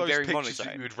looking those very pictures that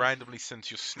monotone. you would randomly send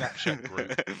to your Snapchat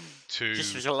group to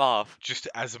Just as a laugh. just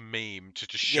as a meme to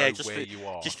just show Yeah, just where for- you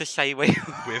are Just to say where.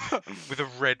 with a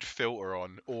red filter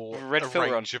on or Red a filter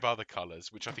on. range of other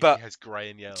colours, which I think But he has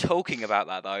grey and yellow. Talking about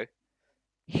that though,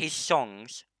 his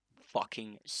songs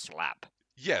fucking slap.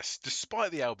 Yes,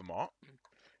 despite the album art,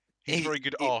 he's He- a very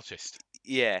good he- artist.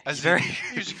 Yeah, As he's very.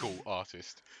 a musical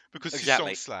artist. Because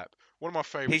Exactly. his songs slap. One of my His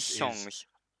favourites is songs.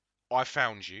 I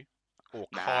Found You. Or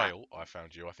Nah. Kyle, I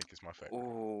Found You, I think is my favourite.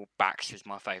 Oh, Baxter's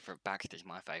my favourite. Baxter's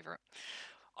my favourite.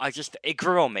 It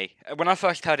grew on me. When I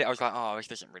first heard it, I was like, oh, this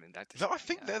doesn't really that. No, I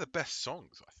think they're the best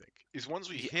songs, I think. Is ones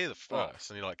where you Yeah, hear the well, first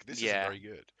and you're like, this yeah. is very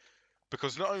good.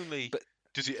 Because not only But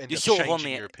does it end You're up sort changing of on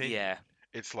the your opinion, yeah.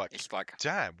 it's like, It's like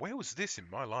damn, where was this in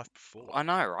my life before? I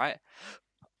know, right?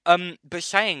 But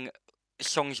saying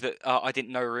songs that I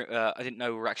didn't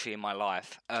know were actually in my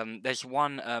life. There's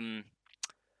one.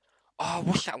 Oh,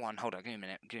 what's that one? Hold on, give me a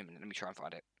minute. Let me try and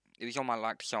find it. It was on my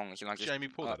liked songs, and I just. Jamie,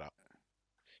 pull that up.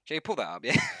 Jay, pull that up,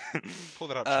 yeah. Pull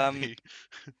that up, Jamie.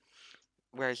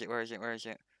 Where is it?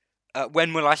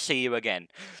 When will I see you again,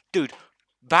 dude?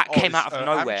 That Oh, came this, out of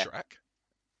nowhere. Amtrak?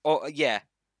 Oh yeah,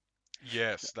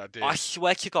 Yes, that did. I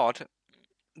swear to God,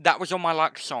 that was on my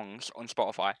liked songs on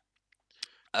Spotify.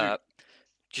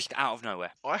 Just out of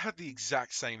nowhere. I had the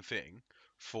exact same thing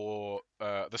for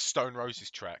the Stone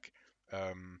Roses track.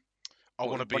 I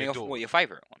want to be adored. What your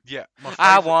favourite one? Yeah, my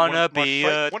I favourite- wanna one, my be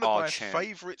fa- one of my adored.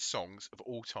 favourite songs of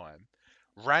all time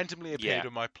randomly appeared Yeah.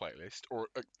 on my playlist, or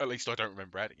at least I don't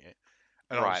remember adding it.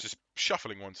 And I was Right. just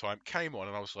shuffling one time, came on,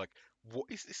 and I was like, "What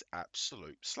is this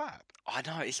absolute slap?" I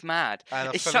know, it's mad. And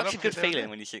I It's fell in such love a with good it there and feeling then.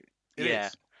 when you see. It Yeah,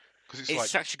 is. Because it's it's like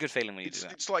such a good feeling when you do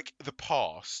that. it's like the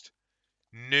past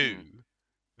knew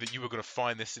that you were going to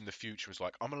find this in the future. It was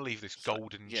like, I'm going to leave this It's like,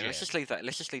 golden yeah, gem let's just leave that.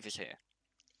 Let's just leave this here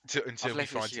until he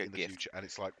left this finds as it a in the gift. future. And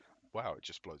it's like, wow, it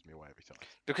just blows me away every time.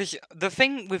 because the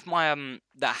thing with my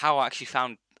that how I actually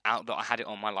found out that I had it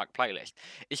on my like playlist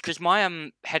is because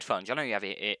my headphones. I know you have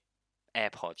it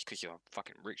AirPods because you're a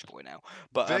fucking rich boy now,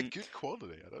 but They're good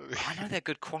quality. I know they're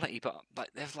good quality, but like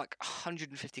they're like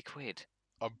 150 quid.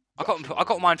 I'm I got roughly I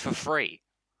got around mine for free.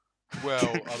 Well,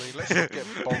 I mean, let's not get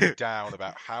bogged down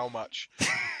about how much,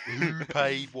 who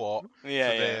paid what Yeah,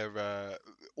 for yeah. their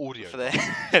audio. For their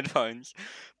headphones.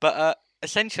 But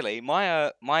essentially,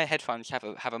 my headphones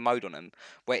have a mode on them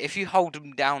where if you hold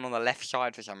them down on the left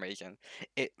side for some reason,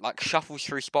 it like shuffles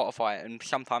through Spotify and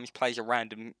sometimes plays a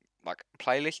random like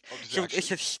playlist. Oh, does it So it's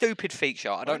actually? a stupid feature.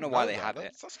 I I don't know didn't why know they that. have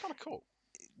it. That's kind of cool.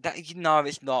 No,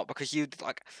 it's not because you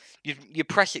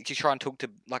press it to try and talk to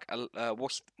like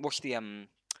what's the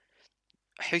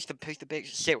who's the big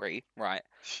Siri, right?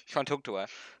 Try and talk to her,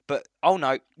 but oh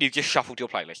no, you just shuffled your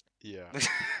playlist, Yeah.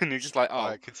 and you're just like,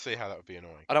 I oh, could see how that would be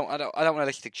annoying. I don't want to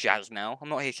listen to jazz now. I'm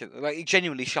not here to like. It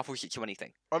genuinely shuffles it to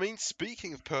anything. I mean,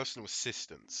 speaking of personal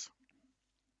assistants,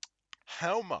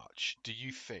 how much do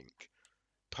you think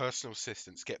personal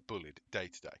assistants get bullied day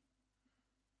to day?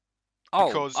 Oh,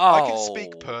 Because I can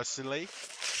speak oh. personally.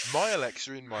 My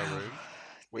Alexa in my room,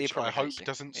 He which I probably hates hope you.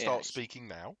 doesn't He start hates you. speaking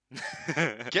now,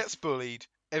 gets bullied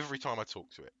every time I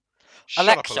talk to it. Shut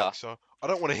up, Alexa, Alexa. I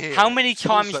don't want to hear how it. many Pause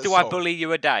times that do I song. bully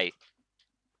you a day?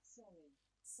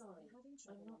 Sorry,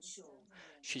 I'm not sure.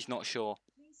 She's not sure.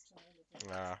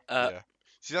 Ah, Uh, yeah.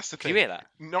 See, that's the Can you thing. hear that?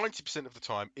 90% of the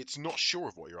time, it's not sure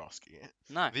of what you're asking it.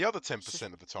 No. The other It's just,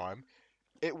 10% of the time,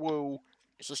 it will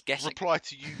it's just guessing. reply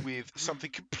to you with something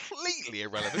completely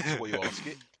irrelevant to what you ask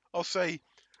it. I'll say,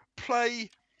 play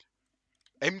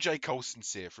MJ Cole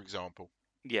Sincere, for example,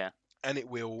 Yeah. and it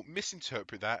will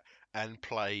misinterpret that and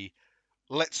play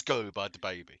Let's Go by the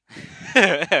Baby.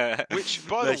 Which,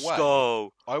 by the Let's way,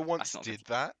 go. I once not did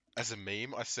that as a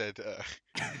meme. I said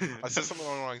something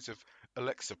along the lines of,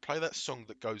 Alexa, play that song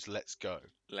that goes Let's Go.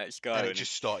 Let's go. And it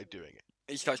just started doing it.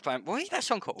 it starts playing. What is that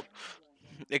song called?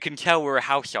 It can tell we're a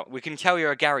house. We can tell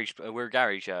you're a garage. We're a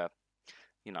garage.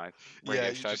 You know, radio Yeah,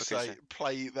 you show just because. say,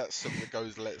 play that song that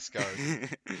goes Let's Go.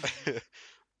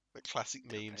 The classic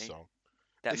meme Okay. song.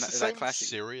 that It's the that same with classic.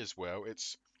 Siri as well.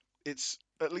 It's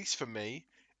at least for me,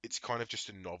 it's kind of just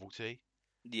a novelty.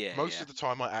 Yeah. Most yeah. of the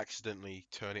time, I accidentally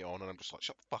turn it on, and I'm just like,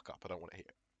 shut the fuck up, I don't want to hear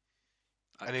it.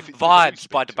 And if I do Vibes by speak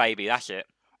the to it- baby. That's it.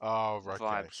 Oh, okay.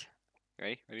 Vibes.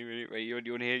 Ready? You want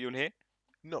to hear? You want to hear?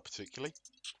 Not particularly.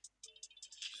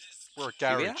 We're a you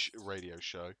hear that? garage radio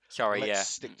show. Sorry. Let's yeah.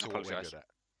 stick to what we're Apologise. good at.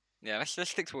 Yeah. Let's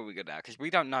stick to what we're good at because we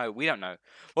don't know. We don't know.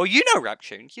 Well, you know rap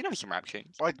tunes. You know some rap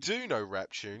tunes. I do know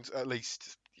rap tunes, at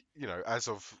least, as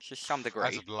of To some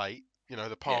degree. late.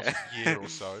 The past Yeah. year or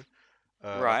so.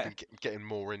 I've Right. been getting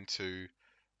more into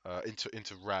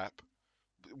rap.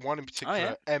 One in Oh, particular,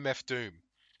 yeah? MF Doom.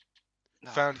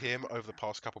 Found him over the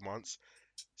past couple months.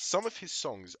 Some of his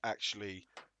songs actually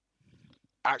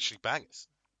bangers.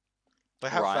 They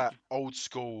have Right. that old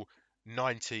school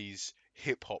 90s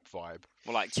hip hop vibe.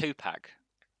 Well, like Tupac.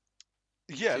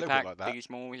 Yeah, a little bit like that. Biggie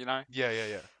Smalls, you know.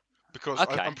 Yeah. Because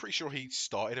Okay. I'm pretty sure he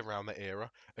started around that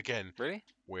era. Again, Really?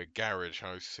 we're garage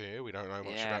hosts here. We don't know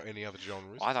much Yeah. about any other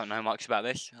genres. I don't know much about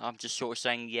this. I'm just sort of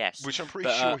saying yes. Which I'm pretty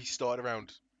But, sure he started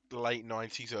around the late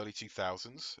 90s, early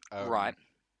 2000s. Right.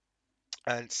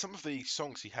 And some of the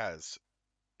songs he has,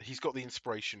 he's got the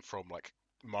inspiration from like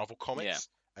Marvel comics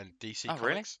and DC Oh,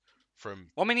 really? comics.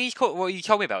 From Well, I mean, he's called. Well, you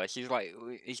told me about this. He's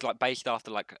like based after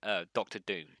like Doctor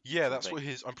Doom. yeah, sort of that's thing. what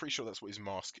his. I'm pretty sure that's what his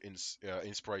mask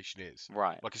inspiration is.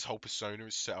 Right. Like his whole persona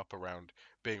is set up around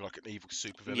being like an evil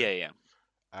supervillain. Yeah.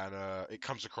 And it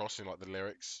comes across in like the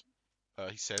lyrics.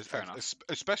 He says, Fair and enough.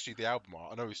 especially the album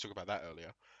art. I know we was talking about that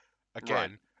earlier.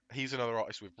 Again, he's another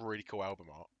artist with really cool album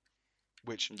art.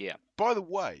 Which, Yeah. by the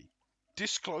way,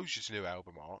 Disclosure's new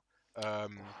album art.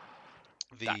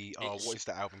 That What is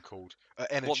that album called?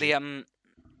 Energy. What the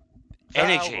That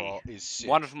Energy. album art is sick.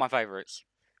 One of my favourites.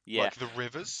 Yeah. Like the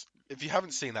Rivers. If you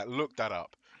haven't seen that, look that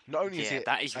up. Not only is Yeah, it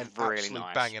that is an really absolute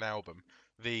nice. banging album,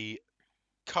 the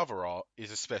cover art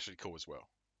is especially cool as well.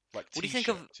 Like What do you t-shirt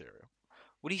think of- material.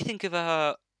 What do you think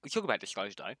of We talk about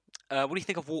Disclosure though. What do you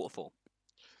think of Waterfall?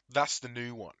 That's the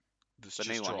new one that's The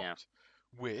just new one, dropped.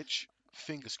 Which,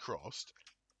 fingers crossed,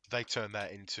 they turn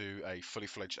that into a fully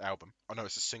fledged album. I know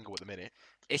it's a single at the minute.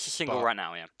 It's a single But- right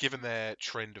now, yeah. Given their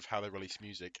trend of how they release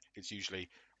music, it's usually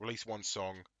release one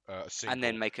song, a single, And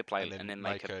then make a play, and then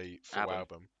make a full album.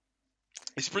 album.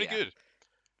 It's pretty Yeah. good.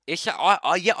 It's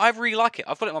I really like it.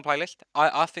 I've got it on my playlist.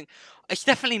 I think it's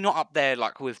definitely not up there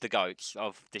like with the goats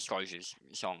of Disclosure's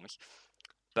songs,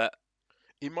 but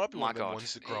It might be My one of the God,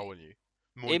 ones that grow on you.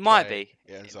 The more you it might play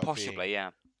be it ends up possibly, being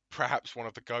yeah. perhaps one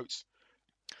of the goats.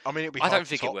 I mean, it'll be I hard don't to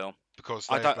think top it will. because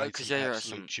I they've don't- made 'cause some there are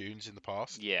absolute some- tunes in the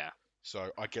past. Yeah,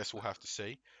 So I guess we'll have to see, I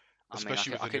mean,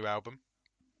 especially with the new album.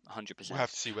 100%. We'll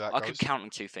have to see where that I goes. could count on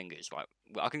two fingers, like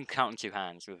I can count on two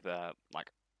hands with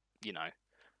like, you know,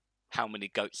 how many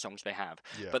goat songs they have.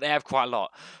 Yeah. But they have quite a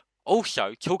lot.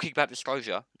 Also, talking about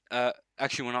Disclosure,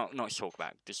 actually, we're not to talk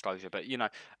about Disclosure, but you know,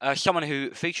 someone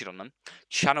who featured on them,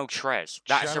 Channel Trez.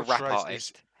 That's Channel a rap Trez is-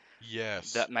 artist.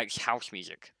 Yes. that makes house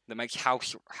music. That makes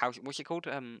house. What's it called?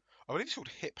 I believe it's called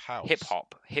hip house.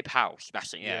 Hip house.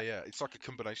 That's it. Yeah, Yeah. yeah. It's like a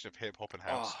combination of hip hop and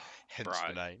house, Oh, hence bro.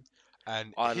 the name.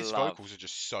 And I his love. vocals are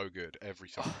just so good every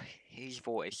time. Oh, his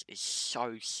voice is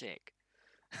so sick.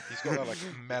 He's got that like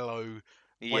mellow,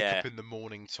 wake Yeah. up in the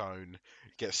morning tone,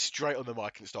 get straight on the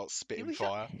mic and start He spitting was.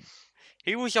 fire.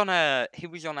 He was on a. He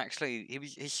was on actually.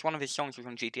 One of his songs was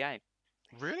on GTA.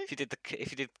 Really? If you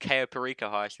did Cayo Perico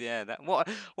heist, yeah. That what?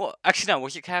 Actually, no.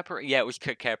 Was it Cayo Perico? Yeah, it was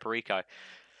Cayo Perico.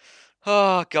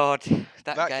 Oh God,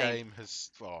 that That game game has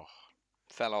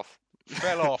fell off.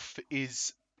 fell off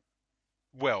is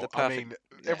well, The I perfect. mean,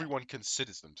 Yeah. everyone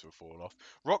considers them to have fallen off.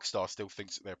 Rockstar still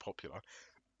thinks that they're popular.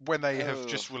 When they have Oh,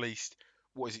 just released,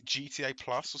 what is it, GTA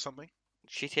Plus or something?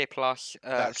 GTA Plus,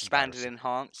 That's expanded, embarrassing.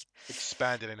 enhanced.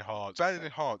 Expanded Enhanced. Expanded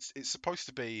Enhanced, it's supposed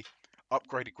to be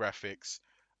upgraded graphics,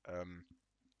 um,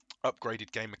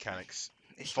 upgraded game mechanics,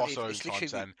 faster loading It's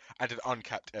times, literally. and an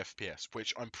uncapped FPS,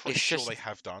 which I'm pretty It's sure just they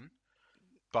have done,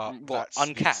 but what that's the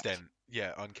uncapped. extent.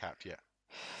 Yeah, uncapped, yeah.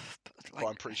 But Like,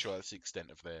 I'm pretty sure that's the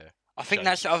extent of their I think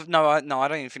that's changes. no, I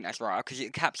don't even think that's right because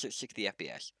it caps at 60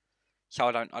 FPS. So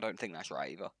I don't think that's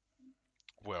right either.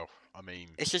 Well, I mean,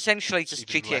 It's essentially just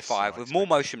even GTA less than 5 I with more expected.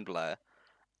 motion blur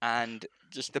and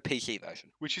just the PC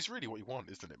version. Which is really what you want,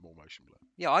 isn't it? More motion blur.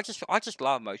 Yeah, I just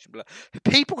love motion blur.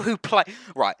 People who play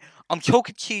right, I'm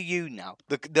talking to you now,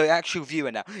 the actual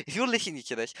viewer now. If you're listening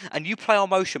to this and you play on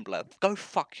motion blur, go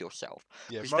fuck yourself.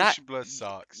 Yeah, 'Cause motion blur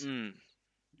sucks. Mm,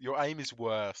 Your aim is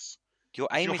worse. your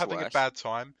If aim you're is having a worse. bad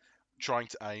time trying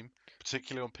to aim,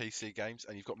 particularly on PC games,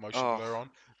 and you've got motion Oh, blur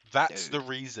on, that's the dude.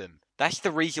 reason. That's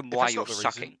the reason If why that's you're not the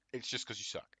sucking. reason, it's just because you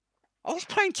suck. I was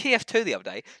playing TF2 the other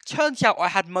day. Turns out I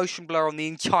had motion blur on the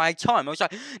entire time. I was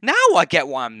like, now I get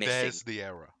why I'm missing. There's the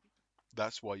error.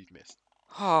 That's why you've missed.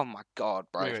 Oh my god,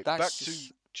 bro. Anyway, That's back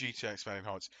just... to GTA Expanded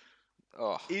Enhanced.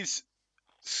 Oh, Is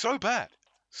so bad.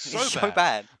 So it's bad. so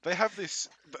bad. They have this.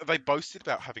 They boasted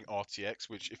about having RTX,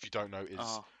 which, if you don't know, is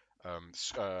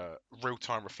Oh,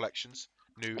 real-time reflections.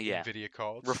 New yeah. NVIDIA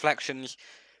cards. Reflections.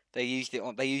 They use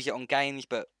it on games,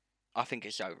 but I think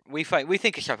it's over. We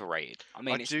think it's overrated. I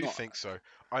mean, I it's do not think so.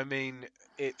 I mean,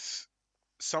 it's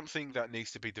something that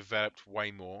needs to be developed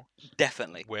way more.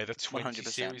 definitely Where the 20 100%.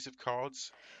 series of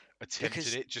cards attempted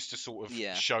Because it just to sort of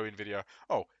yeah, show in video,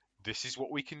 oh, this is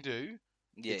what we can do.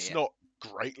 yeah, It's yeah. not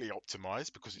greatly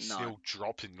optimized because it's No. still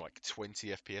dropping like 20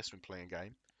 FPS when playing a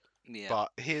game. Yeah.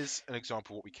 But here's an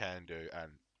example of what we can do,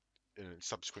 and in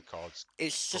subsequent cards,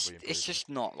 it's probably just improvement.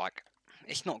 not like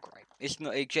it's not great. It's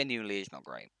not. It genuinely is not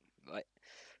great. Like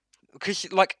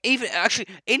because like even actually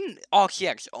in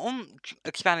RTX on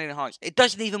expanded enhanced, it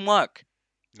doesn't even work.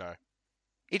 No,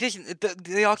 It doesn't. The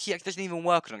RTX doesn't even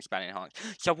work on expanded enhanced.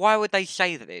 So why would they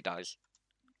say that it does?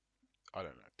 I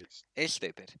don't know. It's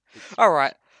stupid. It's All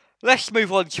right, let's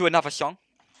move on to another song.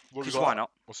 What have we 'Cause got why up?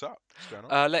 not? What's that? What's going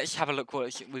on? Let's have a look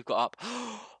what we've got up.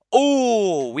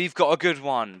 Oh, we've got a good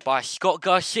one by Scott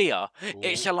Garcia.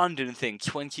 It's Ooh. a London thing,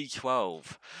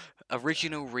 2012,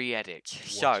 original re-edit.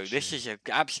 So a this tune. is an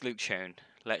absolute tune.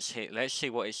 Let's see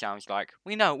what it sounds like.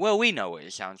 We know what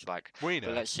it sounds like, We but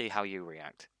know. let's see how you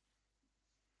react.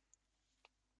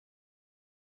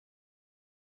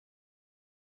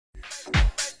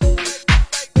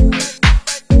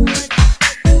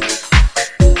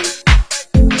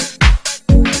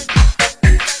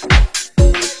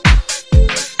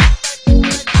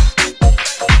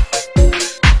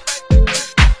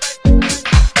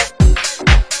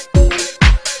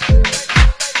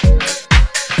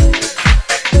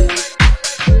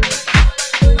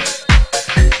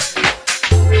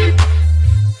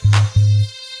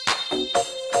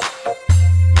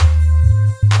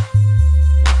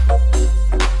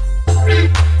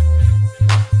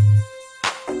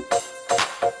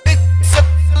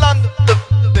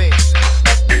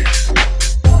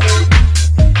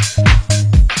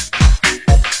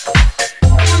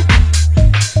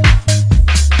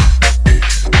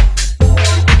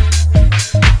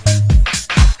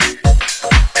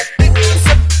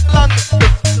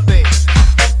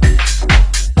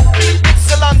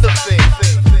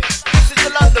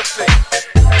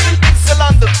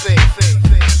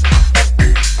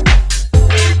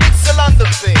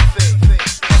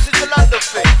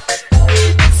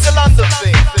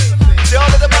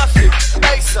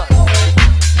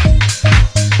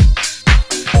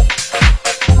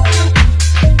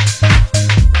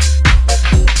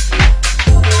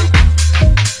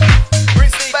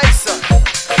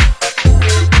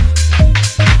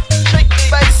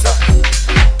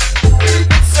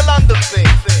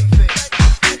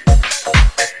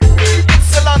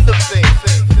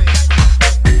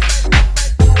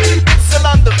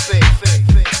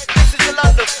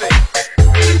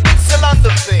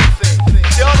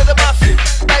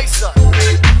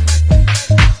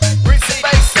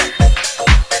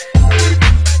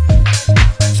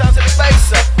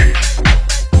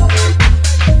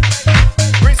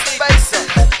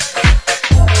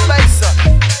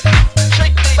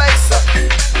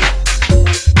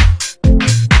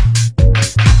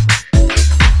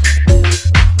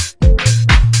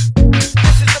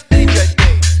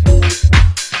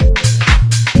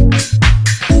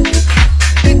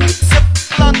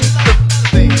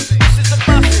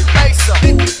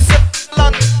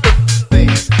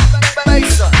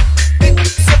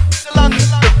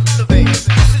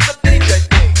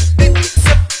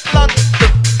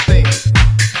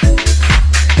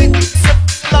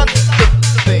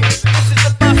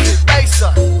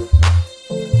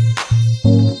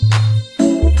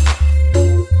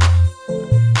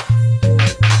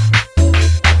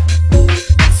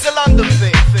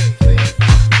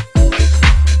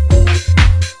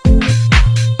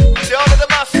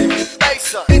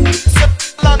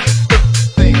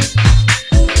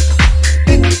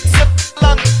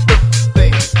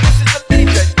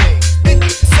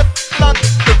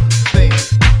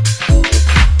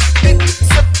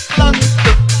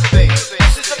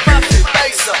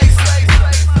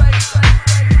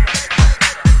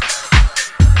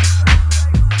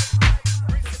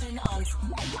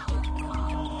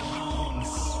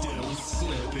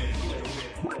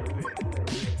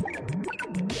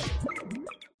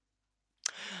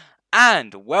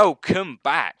 And welcome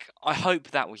back. I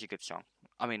hope that was a good song.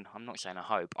 I mean, I'm not saying I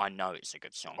hope. I know it's a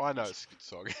good song. I know it's a good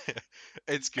song.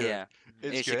 It's good. Yeah,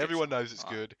 It's it's a good. good Everyone song. knows it's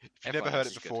Alright, good. If you've everyone never heard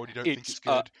knows it it's good. before and you don't think it's a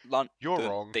good, London you're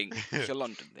wrong. thing. It's a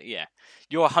London thing. Yeah,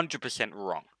 you're 100%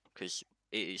 wrong because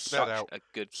it is Flat such out a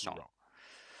good song. wrong.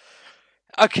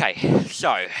 Okay,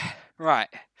 so right,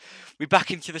 we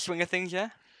back into the swing of things, yeah?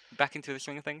 Back into the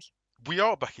swing of things. We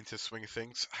are back into the swing of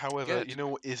things. However, Good. you know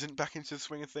what isn't back into the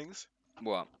swing of things?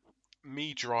 What?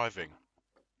 Me driving.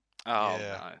 Oh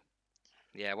Yeah. no.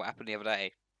 Yeah, what happened the other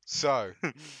day? So,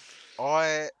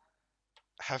 I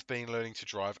have been learning to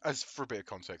drive, as for a bit of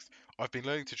context, I've been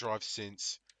learning to drive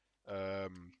since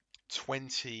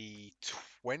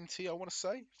 2020, I want to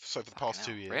say. So, for the Fucking past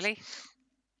 2 hell, years. really?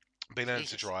 Been learning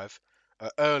to Jesus. drive.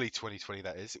 Early 2020,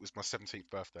 that is. It was my 17th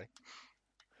birthday.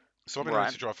 So, I've been learning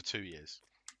Right. to drive for 2 years.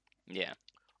 Yeah.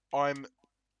 I'm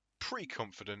pretty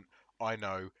confident I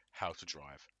know how to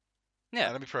drive. Yeah.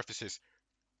 And let me preface this.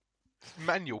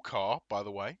 Manual car, by the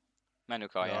way. Manual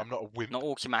car, No, yeah. I'm not a wimp. Not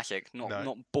automatic. No.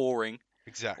 Not boring.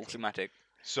 Exactly. Automatic.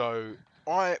 So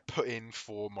I put in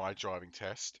for my driving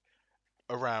test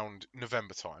around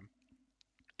November time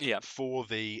Yeah. for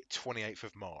the 28th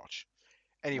of March.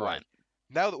 Anyway, Right.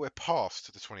 now that we're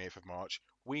past the 28th of March,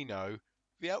 we know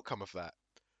the outcome of that.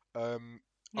 Yeah.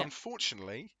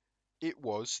 Unfortunately, it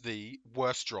was the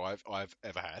worst drive I've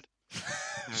ever had,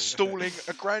 stalling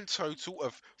a grand total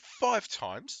of 5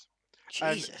 times.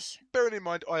 Jesus. Bearing in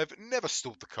mind, I have never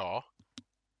stalled the car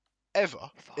ever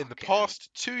in the Fucking hell.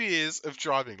 past 2 years of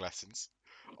driving lessons.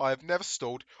 I have never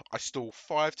stalled. I stalled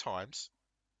 5 times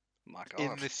My in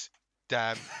God. this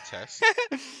damn test.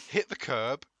 Hit the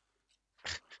curb,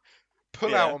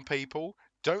 pull out Yeah. on people,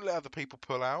 don't let other people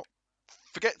pull out,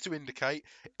 forget to indicate,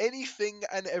 anything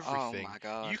and Oh everything my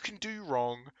God. you can do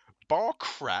wrong, bar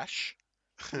crash,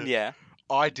 Yeah.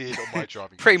 I did on my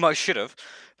driving Pretty test. much should have.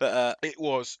 But It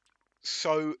was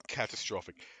so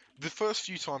catastrophic. The first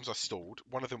few times I stalled,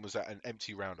 one of them was at an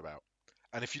empty roundabout.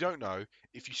 And if you don't know,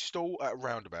 if you stall at a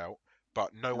roundabout,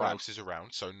 but no one Right. else is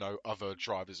around, so no other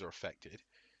drivers are affected,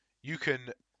 you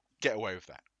can get away with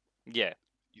that. yeah.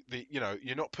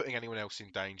 You're not putting anyone else in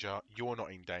danger. You're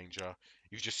not in danger.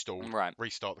 You've just stalled. Right.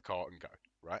 Restart the car and go.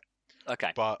 Right.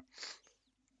 Okay. But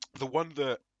the one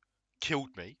that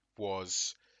killed me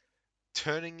was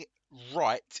turning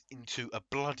right into a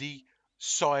bloody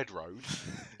side road.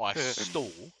 I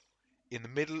stall in the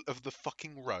middle of the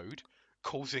fucking road,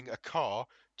 causing a car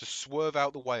to swerve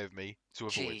out the way of me to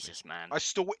avoid me. Jesus, man. I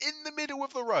stall in the middle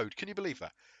of the road. Can you believe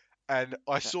that? And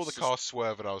I saw the That's car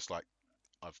swerve, and I was like,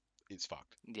 it's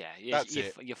fucked. Yeah. That's You're,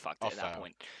 it. you're fucked I at that failed.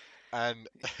 point. And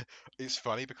it's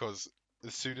funny because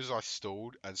as soon as I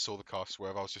stalled and saw the car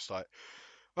swerve, I was just like,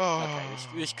 oh.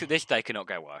 Okay. This day cannot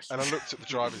go worse. And I looked at the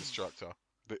driving instructor,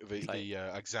 the So-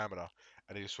 the examiner,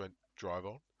 and he just went, drive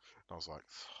on. And I was like,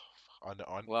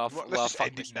 Well, let's just fuck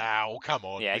end this it now. now. Come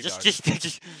on, Yeah. we know.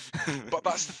 Just. But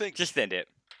that's the thing, Just end it.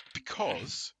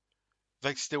 because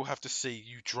they still have to see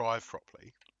you drive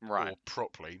properly. Right. Or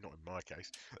properly, not in my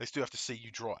case. They still have to see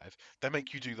you drive. They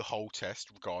make you do the whole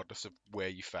test, regardless of where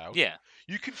you failed. Yeah.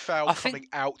 You can fail I coming think.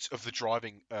 out of the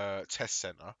driving test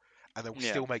center, and they'll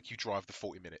Yeah. still make you drive the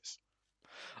 40 minutes.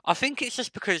 I think it's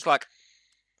just because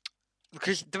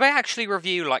do they actually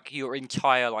review like your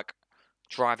entire like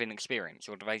driving experience,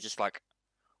 or do they just like,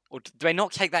 or do they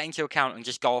not take that into account and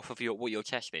just go off of what your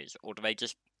test is, or do they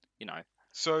just, you know?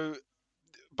 So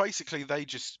basically, they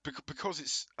just because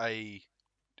it's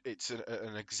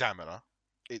an examiner.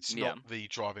 It's Yeah. not the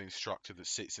driving instructor that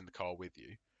sits in the car with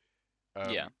you.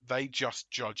 Yeah. They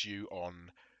just judge you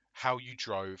on how you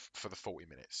drove for the 40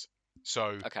 minutes.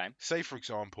 So, Okay. say for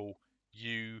example,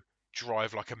 you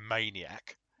drive like a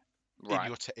maniac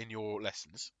Right. in your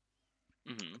lessons,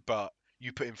 Mm-hmm. but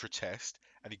you put in for a test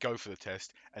and you go for the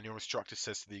test, and your instructor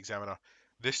says to the examiner,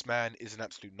 "This man is an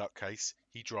absolute nutcase.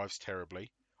 He drives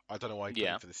terribly. I don't know why he put in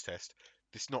Yeah. for this test."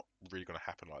 It's not really going to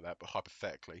happen like that, but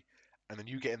hypothetically, and then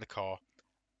you get in the car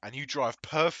and you drive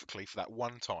perfectly for that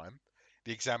one time,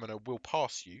 the examiner will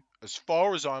pass you. As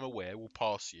far as I'm aware, will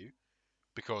pass you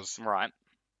because Right.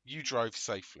 you drove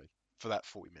safely for that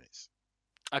 40 minutes.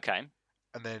 Okay.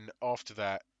 And then after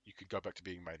that, you could go back to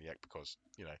being maniac because,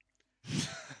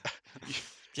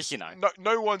 Just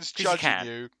no one's 'Cause you judging can.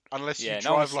 you unless you Yeah. No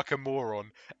drive one's like a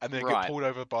moron and then get right. pulled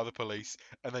over by the police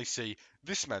and they see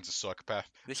this man's a psychopath.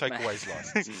 This Take man- away his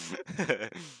license.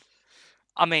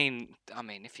 I mean,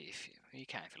 if you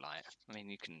can if you like. I mean,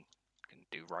 you can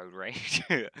do road rage.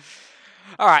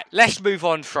 All right, let's move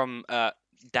on from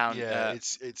down. Yeah,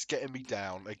 it's getting me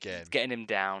down again. Getting him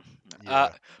down.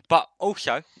 Yeah. But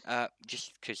also,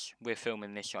 just because we're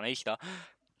filming this on Easter,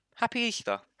 Happy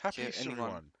Easter. Happy to Easter,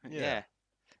 anyone. everyone. Yeah.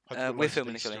 Hope you got We're loads of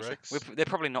filming this on Easter Easter. eggs. They're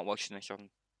probably not watching this on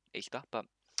Easter, but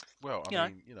Well, I you know.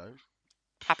 mean, you know,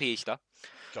 Happy Easter.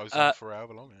 goes on for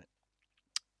however long.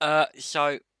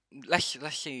 So let's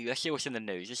see what's in the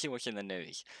news. Let's see what's in the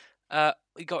news.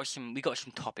 We got some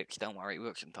topics. Don't worry, we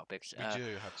got some topics. We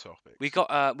do have topics. We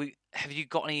got we have you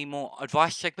got any more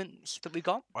advice segments that we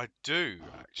got? I do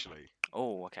actually.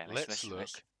 Oh, okay. Let's look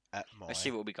at my let's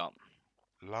see what we got.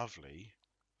 lovely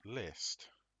list.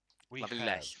 We Lovely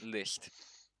have list.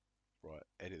 right.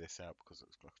 Edit this out because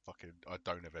it's like fucking. I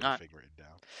don't have No. anything written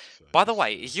down. So By the just,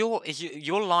 way, is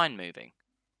your line moving?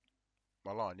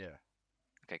 my line? Yeah,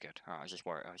 Okay, good. All right, I was just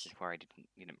worried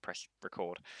you didn't press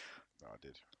record. no, I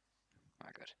did. All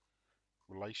right, good.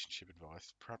 Relationship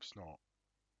advice? Perhaps not.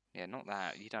 Yeah, not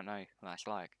that. You don't know what that's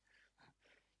like.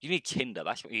 You need Tinder.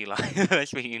 That's what you like.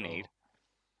 That's what you need.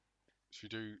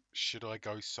 Should we do? Should I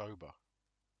go sober?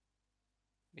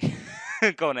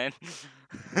 Go on then.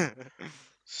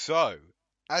 So,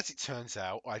 as it turns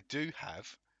out, I do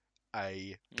have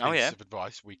a piece Oh, yeah. of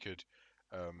advice we could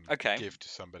Okay. give to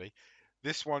somebody.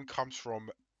 This one comes from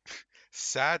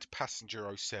Sad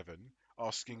Passenger 07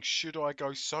 asking, should I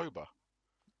go sober?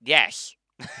 Yes.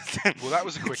 Well, that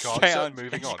was a quick Straight answer.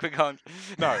 Moving on. Quick answer.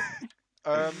 No.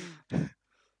 Well, I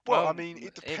Well, mean,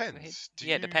 it depends. Do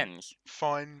yeah, you depends.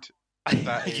 find Are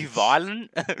that you it's-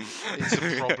 violent? it's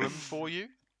a problem for you?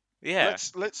 Yeah.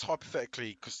 Let's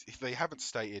hypothetically, because if they haven't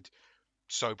stated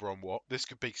sober on what, this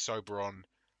could be sober on,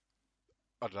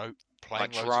 I don't know,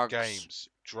 playing Like loads drugs. of games,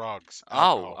 drugs, Oh,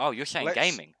 alcohol. you're saying Let's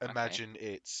gaming. Okay. imagine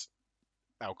it's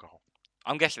alcohol.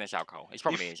 I'm guessing it's alcohol. It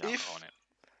probably If- is alcohol in it.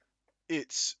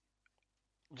 It's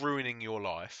ruining your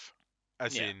life,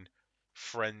 as Yeah. in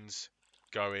friends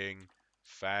going,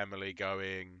 family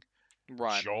going,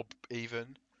 Right. job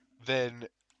even, then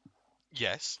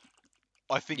yes,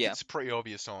 I think Yeah. it's a pretty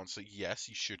obvious answer. Yes,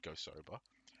 you should go sober.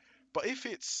 But if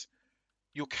it's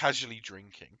you're casually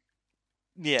drinking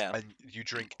Yeah. and you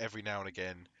drink every now and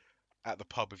again at the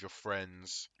pub with your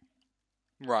friends,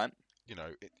 Right. you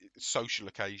know, social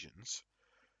occasions,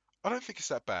 I don't think it's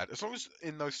that bad. As long as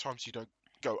in those times you don't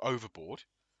go overboard,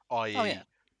 i.e., Oh, yeah.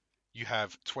 you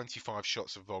have 25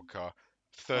 shots of vodka,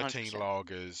 13 100%.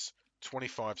 lagers,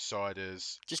 25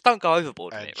 ciders, Just don't go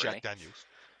overboard with and it, Jack really. Daniels,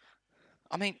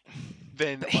 I mean,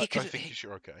 then but I think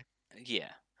you're okay.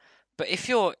 yeah. But if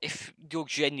you're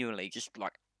genuinely just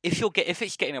like if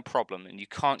it's getting a problem and you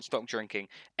can't stop drinking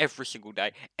every single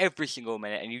day, every single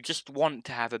minute, and you just want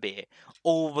to have a beer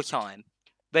all the time,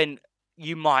 then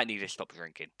you might need to stop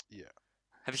drinking. Yeah.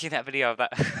 Have you seen that video of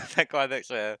that that guy that's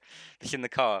in the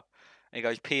car? And he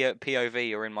goes, POV,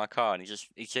 you're in my car, and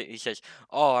he says,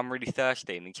 "Oh, I'm really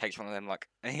thirsty," and he takes one of them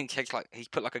and he's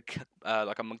put like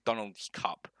a McDonald's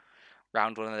cup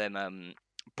round one of them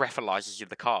breathalyzers of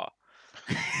the car.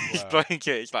 He's Wow. blowing it.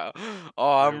 It's like,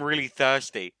 "Oh, I'm Real really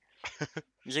thirsty."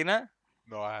 You seen that?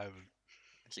 No, I haven't.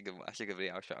 That's a good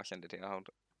video. I'll send it to you. Hold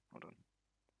on.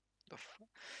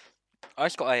 I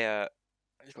just got a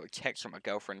text from my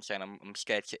girlfriend saying I'm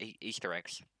scared to eat Easter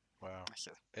eggs. Wow. That's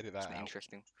Edit that out.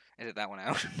 interesting. Edit that one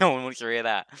out. No one wants to hear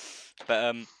that.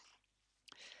 But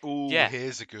Ooh, yeah.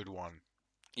 here's a good one.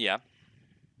 Yeah.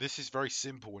 This is very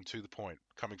simple and to the point,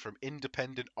 coming from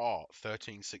Independent Art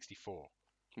 1364.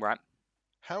 Right.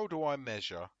 How do I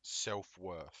measure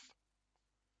self-worth?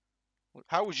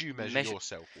 How would you measure your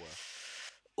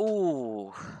self-worth?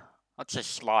 Ooh, I'd say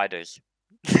sliders.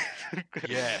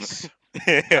 Yes.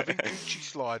 Having Gucci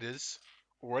sliders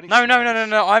or any No.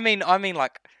 sliders. I mean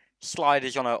like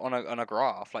sliders on a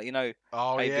graph, like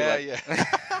Oh, I'd be yeah, like-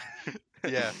 yeah.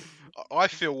 Yeah. I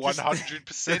feel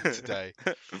 100% today.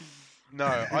 No,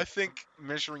 I think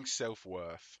measuring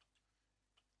self-worth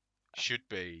should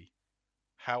be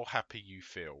how happy you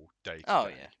feel day to Oh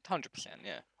day. yeah, 100%.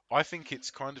 Yeah. I think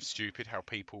it's kind of stupid how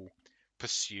people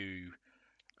pursue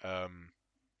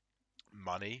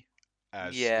money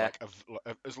as Yeah.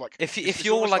 like If it's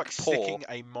you're almost like like poor, sticking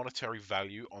a monetary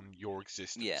value on your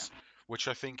existence, Yeah. which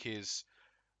I think is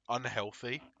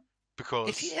unhealthy because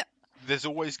if you, there's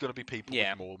always going to be people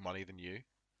Yeah. with more money than you.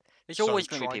 there's So always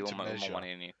going to be trying people to with more measure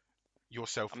money than you. Your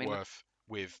self-worth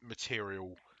with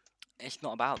material It's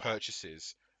not about that.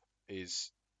 purchases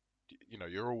is, you know,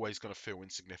 you're always going to feel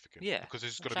insignificant. Yeah, Because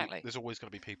exactly. there's always going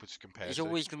to be people to compare There's to.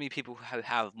 always going to be people who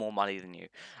have more money than you,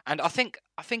 and I think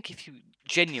if you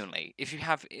genuinely, if you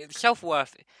have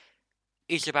self-worth,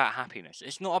 is about happiness.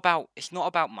 It's not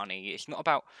about money. It's not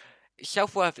about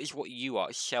self-worth. Is what you are.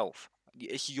 It's self.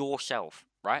 It's yourself,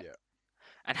 right? Yeah.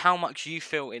 And how much you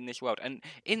feel in this world. And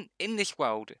in this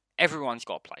world, everyone's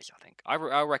got a place. I think. I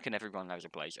reckon everyone has a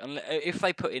place, and if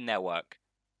they put in their work,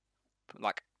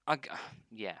 like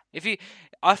Yeah.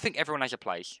 I think everyone has a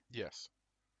place. Yes.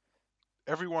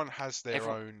 Everyone has their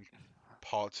Everyone- own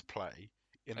part to play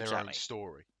in their own Exactly.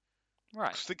 story.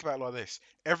 Right. 'Cause think about it like this: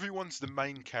 everyone's the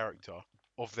main character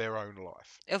of their own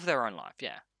life. Of their own life,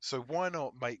 yeah. So why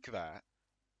not make that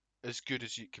as good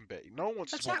as it can be? No one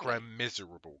wants to walk Exactly. around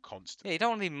miserable constantly. Yeah, you don't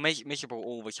want to be miserable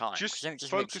all the time. 'cause Just then it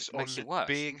just focus makes on it worse.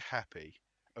 being happy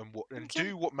and Exactly.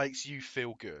 do what makes you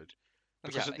feel good.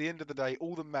 Because at Exactly. the end of the day,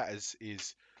 all that matters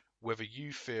is whether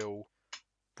you feel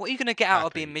What are you going to get out of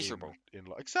happy being miserable? in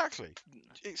life. Exactly.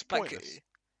 It's Like, pointless,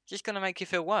 just going to make you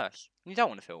feel worse. You don't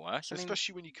want to feel worse. I mean,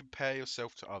 especially when you compare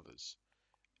yourself to others.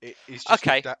 It's just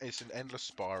Okay. it's an endless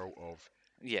spiral of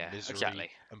yeah, misery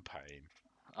exactly. and pain.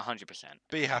 100%.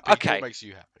 Be happy. Do Okay. what makes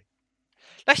you happy.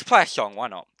 Let's play a song. Why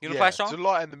not? You want to play a song? To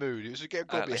lighten the mood. It's got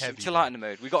to be Let's- heavy. to lighten the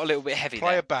mood. We got a little bit heavy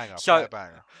Play there. a banger. So- Play a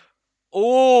banger.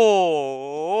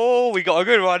 Oh, we got a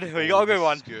good one. We got a good This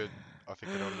one. is good. I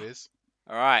think I know what it is.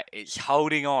 All right, it's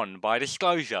 "Holding On" by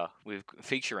Disclosure with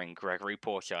featuring Gregory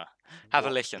Porter. Have a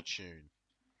What listen. A tune.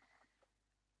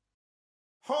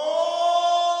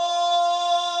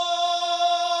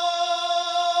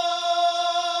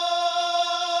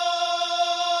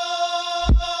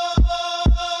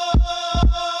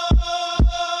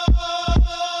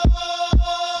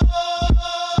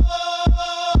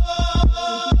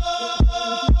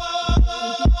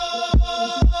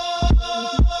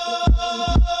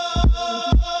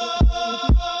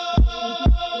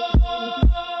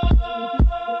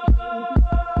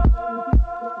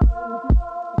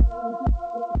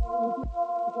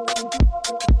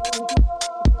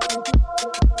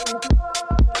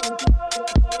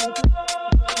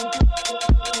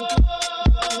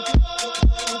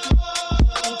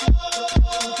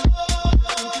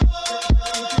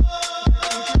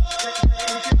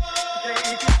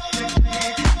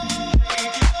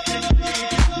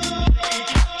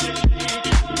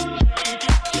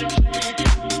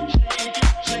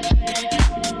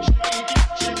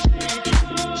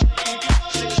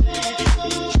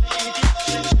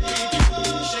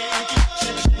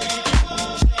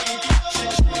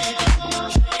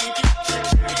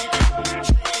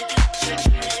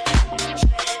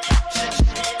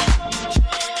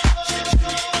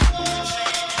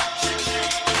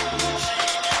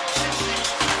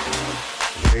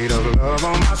 Weight of love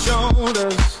on my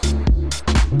shoulders.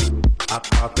 I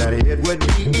thought that it would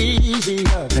be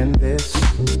easier than this.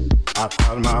 I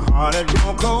thought my heart had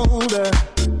grown colder,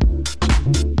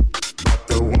 but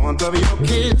the warmth of your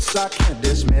kiss I can't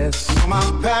dismiss. My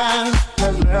past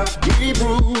has left me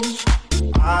bruised.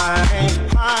 I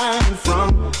ain't hiding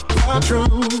from the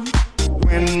truth.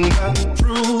 When the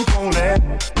truth won't let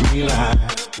me lie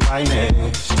right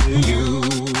next to you.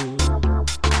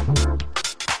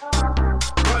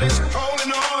 But it's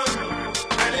holding on,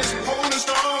 and it's holding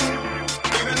strong.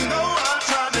 Even though I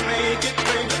tried to make it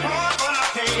break apart, but I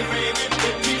can't break it.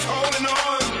 It keeps holding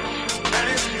on, and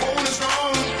it's holding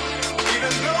strong.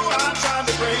 Even though I tried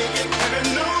to break it, and I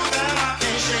know that I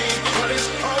can't shake it. But it's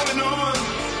holding on,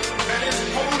 and it's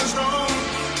holding strong.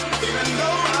 Even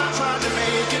though I tried to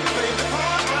make it break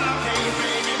apart, but I can't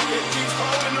break it. It keeps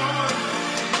holding on,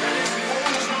 and it's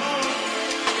holding strong.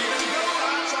 Even though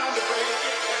I tried to break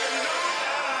it, and I know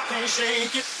that I can't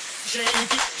shake it, shake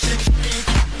it, shake it, shake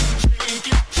it, shake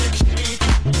it, shake it, shake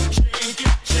it, shake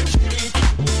it, shake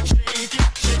it, shake it,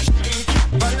 shake it,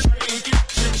 but shake it,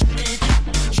 shake it,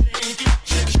 shake it,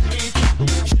 shake it,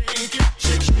 shake it,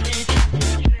 shake it,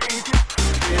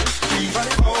 it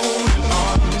keeps holding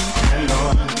on and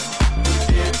on.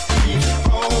 It keeps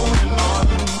holding on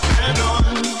and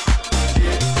on.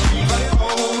 It keeps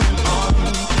holding on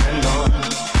and on.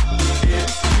 It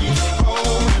keeps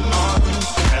holding on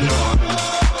and on.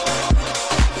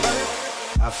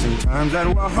 I've seen times that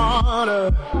were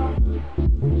harder.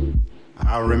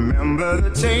 I remember the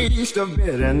taste of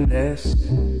bitterness.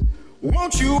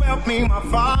 Won't you help me, my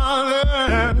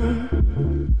Father?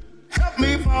 Help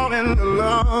me fall in the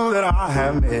love that I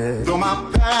have missed. Though my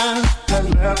past has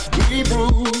left me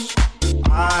bruised,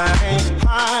 I ain't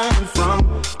hiding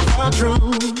from the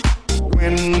truth.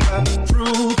 When the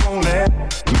truth won't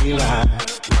let me lie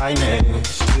right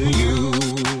next to you.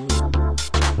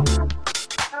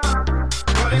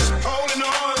 But it's holding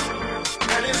on,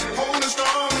 and it's holding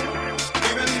strong.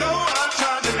 Even though I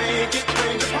tried to make it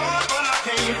break apart, but I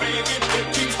can't break it. It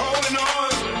keeps holding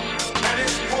on, and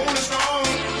it's holding strong.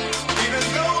 Even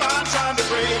though I tried to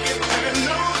break it, and I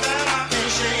know that I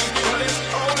can't shake it. But it's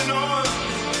holding on,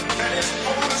 and it's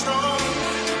holding strong.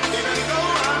 Even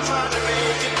though I tried to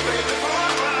make it break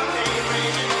apart, but I can't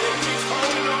break it. It keeps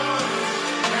holding on,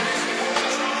 and it's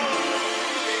holding strong.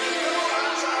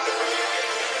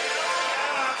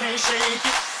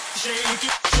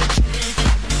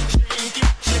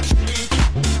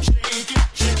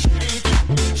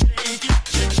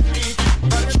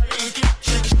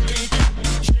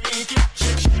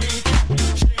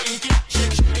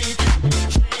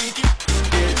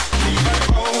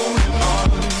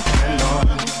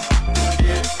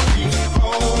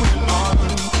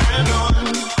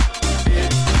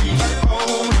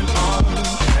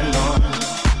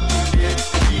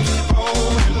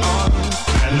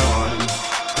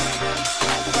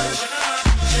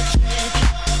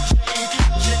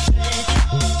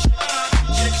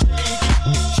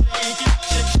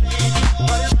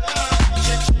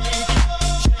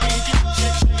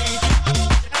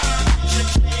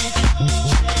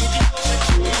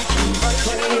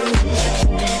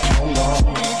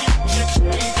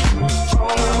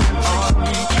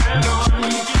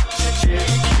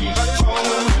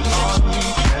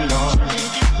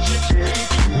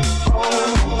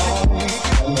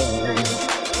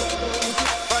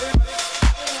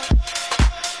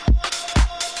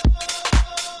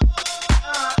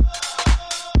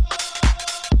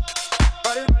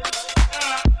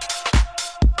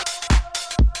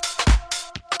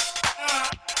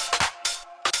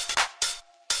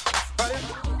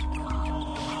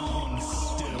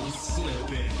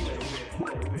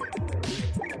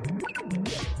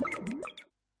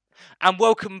 And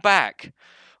welcome back.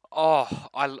 Oh,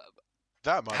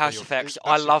 That might be House your. Effects.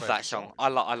 I That's your love that favourite song.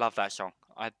 isn't it? I love that song.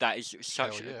 That is Hell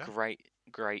such a yeah.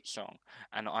 great song,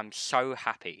 and I'm so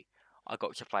happy I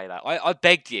got to play that. I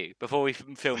begged you before we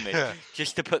filmed this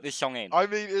just to put this song in. I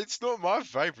mean, it's not my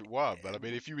favourite one, but I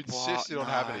mean, if you What? insisted on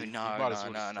having it, you No, might as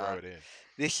no, well no, just throw no. it in.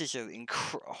 This is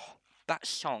that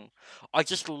song. I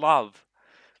just love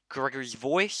Gregory's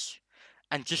voice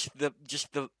and just the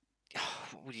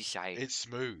what would you say? It's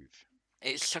smooth.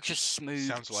 It's such a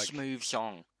Sounds like smooth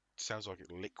song. sounds like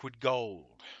liquid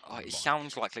gold. Oh, on the it mic.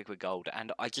 sounds like liquid gold,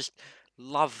 and I just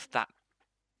love that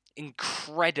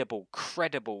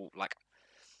credible, like,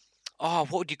 oh,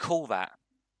 what would you call that?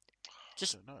 I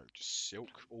Just don't know, just silk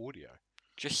audio,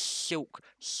 just silk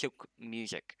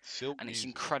music, silk and it's music.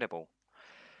 incredible.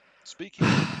 Speaking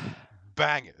of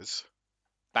bangers,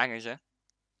 Bangers, yeah.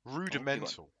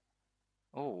 rudimental.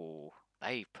 Oh,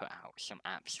 they put out some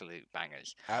absolute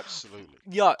bangers. Absolutely.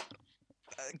 Yeah,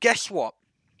 guess what?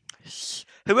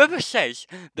 Whoever says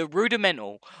the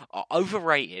Rudimental are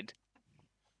overrated,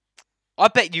 I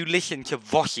bet you listen to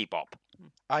Vossi Bop.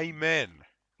 Amen.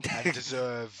 And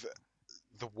deserve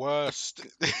the worst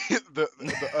the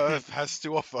earth has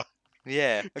to offer.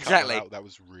 Yeah, Cut that exactly. out, that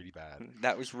was really bad.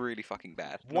 That was really fucking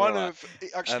bad. One Alright. of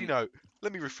actually Um, no,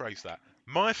 let me rephrase that.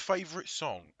 My favourite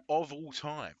song of all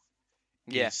time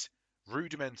Yeah. is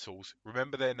Rudimentals,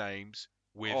 Remember Their Names,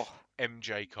 with Oh,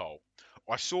 MJ Cole.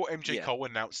 I saw MJ Yeah. Cole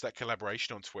announce that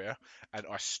collaboration on Twitter, and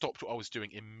I stopped what I was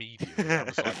doing immediately. I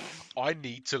was like, I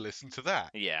need to listen to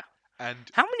that. yeah. And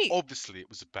How many? obviously, it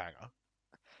was a banger.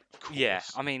 Of Yeah.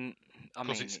 course, I mean,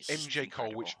 because it's MJ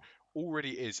Cole, which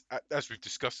already is, as we've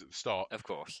discussed at the start, of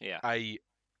course, yeah. a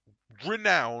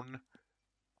renowned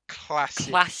classic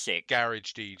Classic.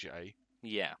 garage DJ,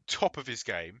 Yeah. top of his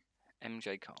game,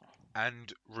 MJ Cole.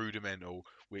 and Rudimental,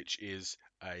 which is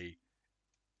a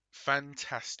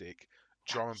fantastic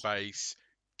drum and bass,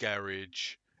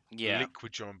 garage, Yeah.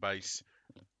 liquid drum and bass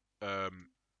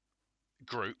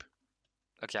group,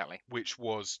 Exactly. which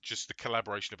was just the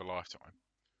collaboration of a lifetime.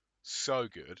 So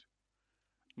good,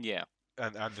 Yeah.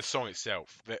 and the song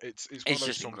itself, it's one It's of those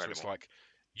just songs where it's incredible. like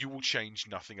you will change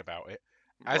nothing about it.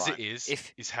 As Right. it is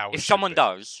If how it if should someone be.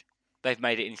 does, they've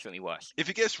made it instantly worse. If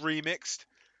it gets remixed,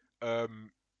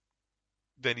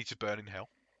 they need to burn in hell.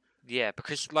 Yeah,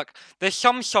 because like there's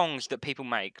some songs that people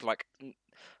make like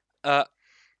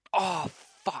oh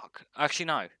fuck. Actually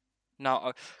no.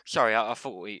 No, sorry. I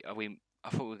thought I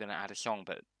thought we were gonna add a song,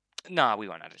 but no, we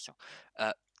won't add a song.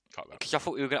 Cut that. Because I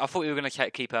thought we were gonna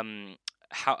keep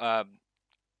how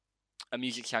a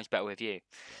music sounds better with you.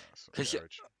 That's 'Cause,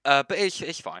 garage. But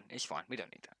it's fine. It's fine. We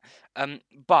don't need that.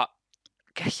 But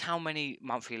guess how many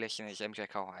monthly listeners MJ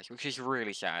Cole has, which is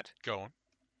really sad. Go on.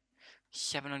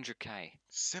 700k.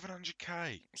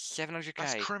 700k. 700k.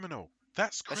 That's criminal.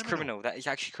 That's criminal. That's criminal. That is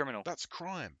actually criminal. That's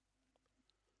crime.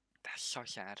 That's so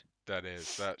sad. That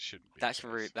is. That shouldn't be. That's the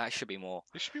case. that should be more.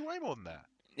 It should be way more than that.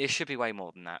 It should be way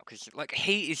more than that because like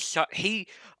he is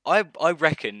I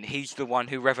reckon he's the one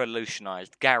who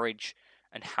revolutionized garage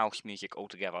and house music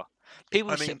altogether.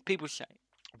 People say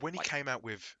When he like- came out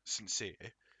with Sincere,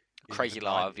 in Crazy the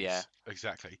Love, 90s, yeah.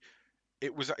 exactly.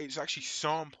 It's actually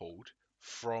sampled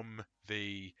from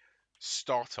the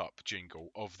startup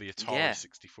jingle of the Atari Yeah.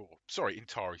 64. Sorry,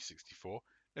 Atari 64.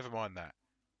 Never mind that.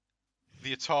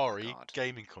 The Atari God.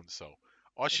 gaming console.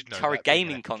 I should know Atari that, being an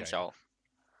gaming Epic gamer. console.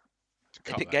 To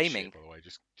cut Epic that Gaming. shit, by the way,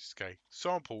 just okay.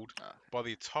 Sampled Oh, by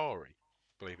the Atari,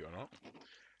 believe it or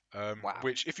not. Wow.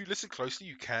 Which, if you listen closely,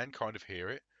 you can kind of hear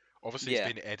it. Obviously, Yeah.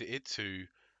 it's been edited to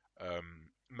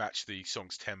match the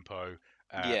song's tempo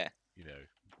at, Yeah.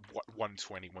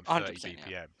 120, 130 100%, BPM.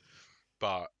 yeah.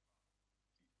 But,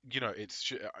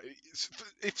 it's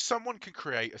if someone can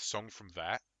create a song from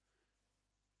that,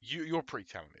 you're pretty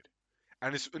talented.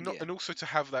 And Yeah. and also to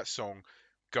have that song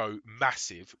go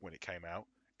massive when it came out.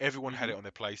 Everyone had Mhm. it on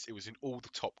their playlist. It was in all the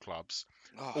top clubs.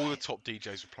 Oh, All the top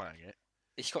DJs were playing it.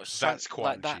 it's got so That's quite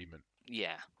like an that. achievement.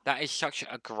 Yeah, that is such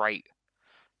a great.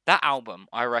 That album,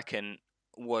 I reckon,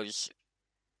 was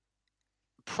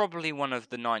probably one of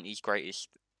the '90s greatest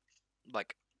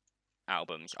like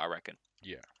albums. I reckon.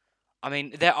 Yeah. I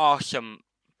mean, there are some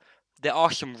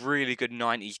really good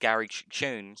 '90s garage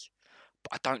tunes,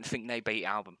 but I don't think they beat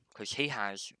album because he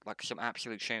has like some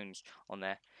absolute tunes on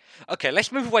there. Okay,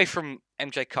 let's move away from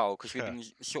MJ Cole because we've been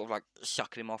sort of like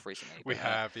sucking him off recently. We but,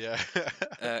 have,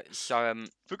 yeah. So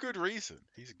For good reason.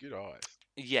 He's a good artist.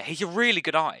 yeah, he's a really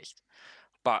good artist.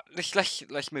 But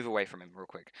let's move away from him real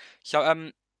quick. So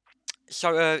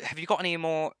have you got any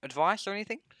more advice or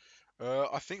anything?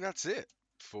 I think that's it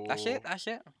for That's it. That's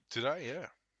it. today, yeah.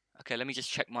 Okay, let me just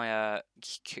check my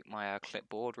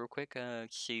clipboard real quick.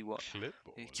 See what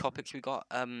Clipboard. topics we got.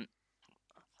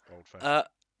 Old fashioned.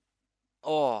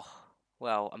 Oh,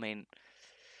 well, I mean,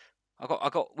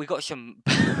 we got some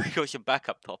we got some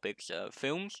backup topics.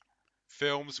 Films.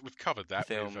 Films. We've covered that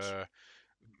Films. with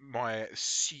my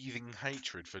seething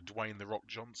hatred for Dwayne the Rock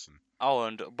Johnson. Oh,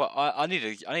 but I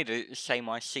need to say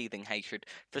my seething hatred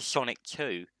for Sonic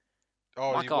 2.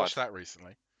 Oh, My you God. watched that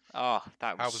recently? Oh,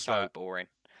 that How was was so that? boring.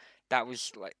 That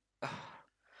was like,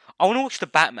 I want to watch the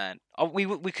Batman. We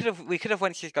could have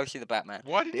went to go see the Batman.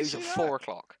 Why But didn't it you was see at that? 4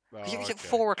 o'clock. Because it was at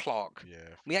 4 o'clock. Yeah.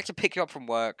 We had to pick you up from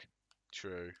work.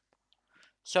 True.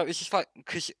 So it's just like,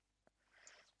 because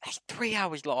it's 3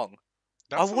 hours long.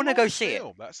 That's I want to go see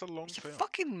film. it. That's a long It's a film.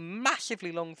 fucking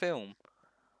massively long film.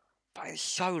 But it's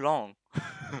so long.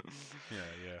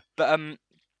 Yeah. But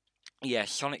yeah,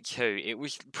 Sonic 2. It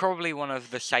was probably one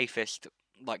of the safest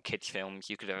like kids films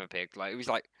you could ever pick. Like it was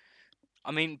like,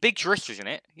 I mean, Big Driss was in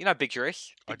it. You know Big Driss.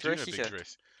 I do know Big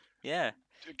Driss. Yeah.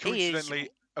 Coincidentally,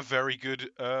 a very good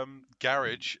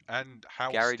garage and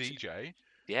house Garage. DJ.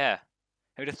 Yeah.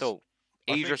 Who'd have thought?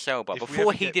 I think Idris Elba. if we Before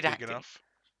ever he get did big acting. enough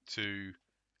to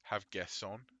have guests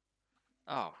on,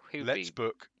 Oh, he would let's be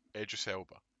book Idris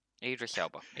Elba. Idris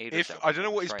Elba. I don't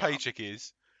know what his straight up. paycheck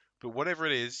is, but whatever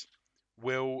it is,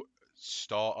 we'll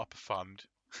start up a fund.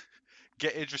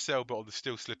 Get Idris Elba on the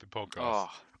Still Slippin podcast. Oh,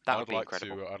 that would be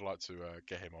incredible. I'd like to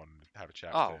get him on and have a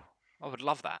chat Oh, with him. I would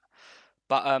love that.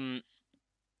 But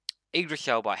Idris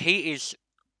Elba, he is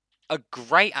a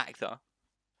great actor,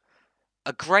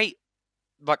 a great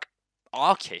like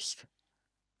artist,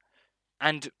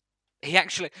 and he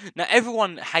actually now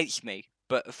everyone hates me,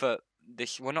 but for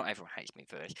this, well, not everyone hates me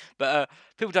for this, but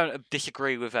people don't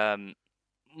disagree with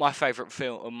my favorite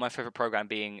film, or my favorite program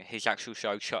being his actual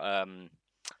show.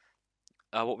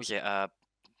 What was it?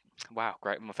 Wow,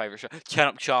 great, my favorite show, Turn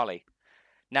Up Charlie.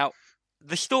 Now,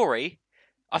 the story,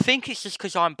 I think it's just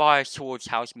because I'm biased towards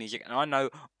house music, and I know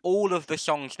all of the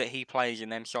songs that he plays in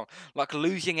them songs, like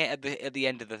Losing It at the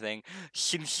end of the thing,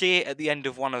 Sincere at the end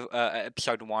of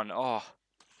episode 1. Oh,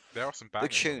 There are some the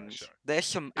bangers on that tunes. show. There's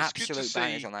some It's good to absolute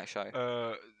bangers see, on that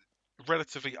show.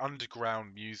 Relatively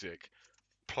underground music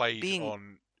played Being-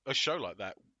 on a show like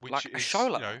that, which Like is a show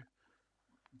like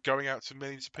going out to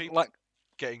millions of people, Like,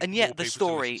 getting and more yet the people to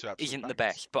story listen to absolute isn't the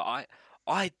bangers. best. But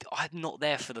I'm not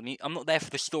there for I'm not there for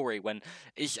the story when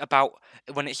it's about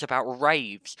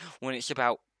raves, when it's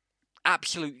about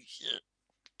absolute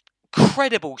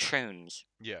credible tunes.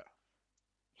 Yeah.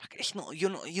 Like it's not you're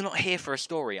not here for a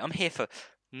story. I'm here for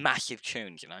massive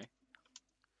tunes.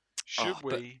 Should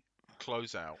but we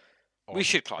close out? We on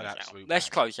should an close out. absolute Let's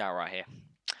banger? close out right here.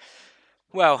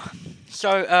 Well,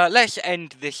 so let's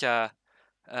end this time.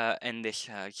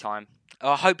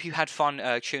 I hope you had fun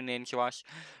tuning in to us.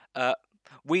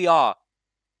 We are.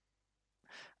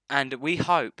 And we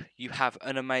hope you have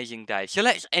an amazing day. So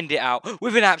let's end it out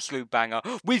with an absolute banger.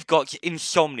 We've got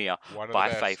Insomnia One of the by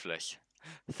best. Faithless.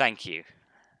 Thank you.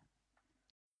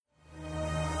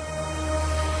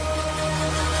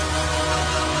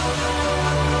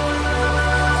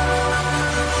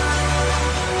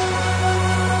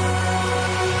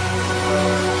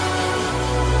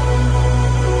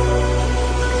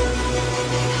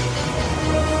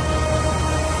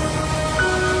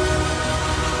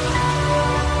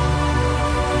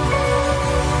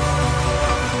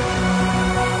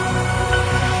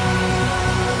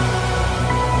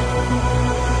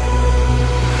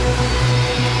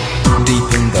 Deep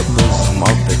in the bosom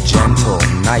of the gentle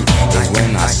night is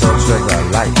when I search for the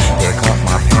light. Pick up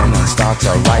my pen and start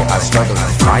to write. I struggle to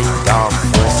fight dark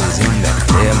forces in the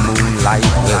clear moonlight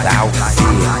without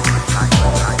fear.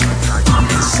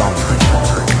 Insomnia.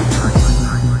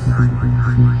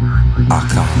 I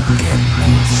can't get no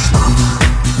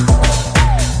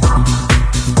sleep.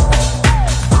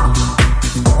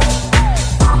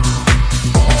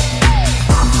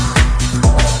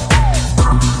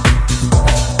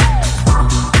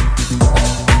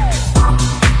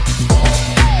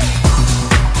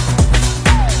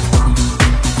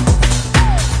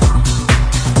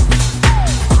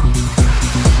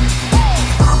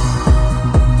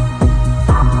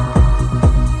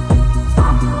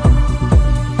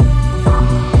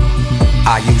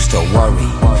 I used to worry,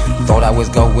 thought I was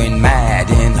going mad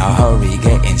in a hurry,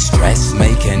 getting stressed,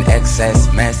 making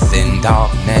excess mess in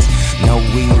darkness. No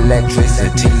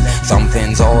electricity,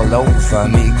 something's all over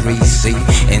me, greasy.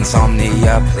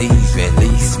 Insomnia, please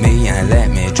release me and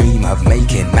let me dream of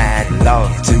making mad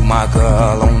love to my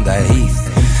girl on the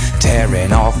heath,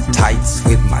 tearing off tights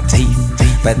with my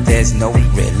teeth. but there's no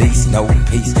release, no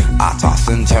peace. I toss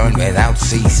and turn without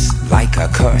cease, like a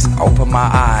curse. Open my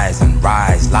eyes and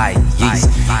rise like yeast.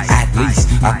 At least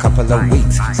a couple of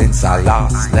weeks since I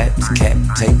last slept, kept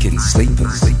taking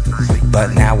sleepers,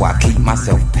 but now I keep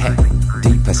myself pet.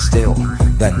 Deeper still,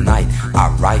 the night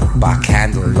I write by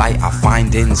candlelight, I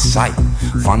find insight,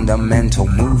 fundamental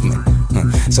movement.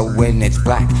 So when it's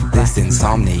black, this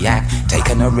insomniac, take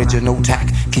an original tack,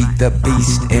 keep the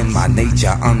beast in my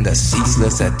nature under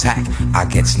ceaseless attack. I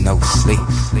get no sleep,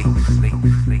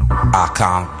 I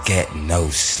can't get no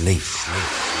sleep.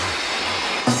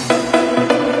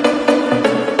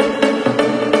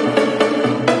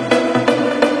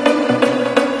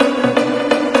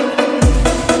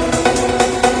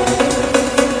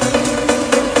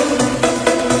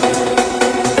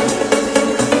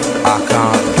 I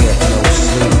can't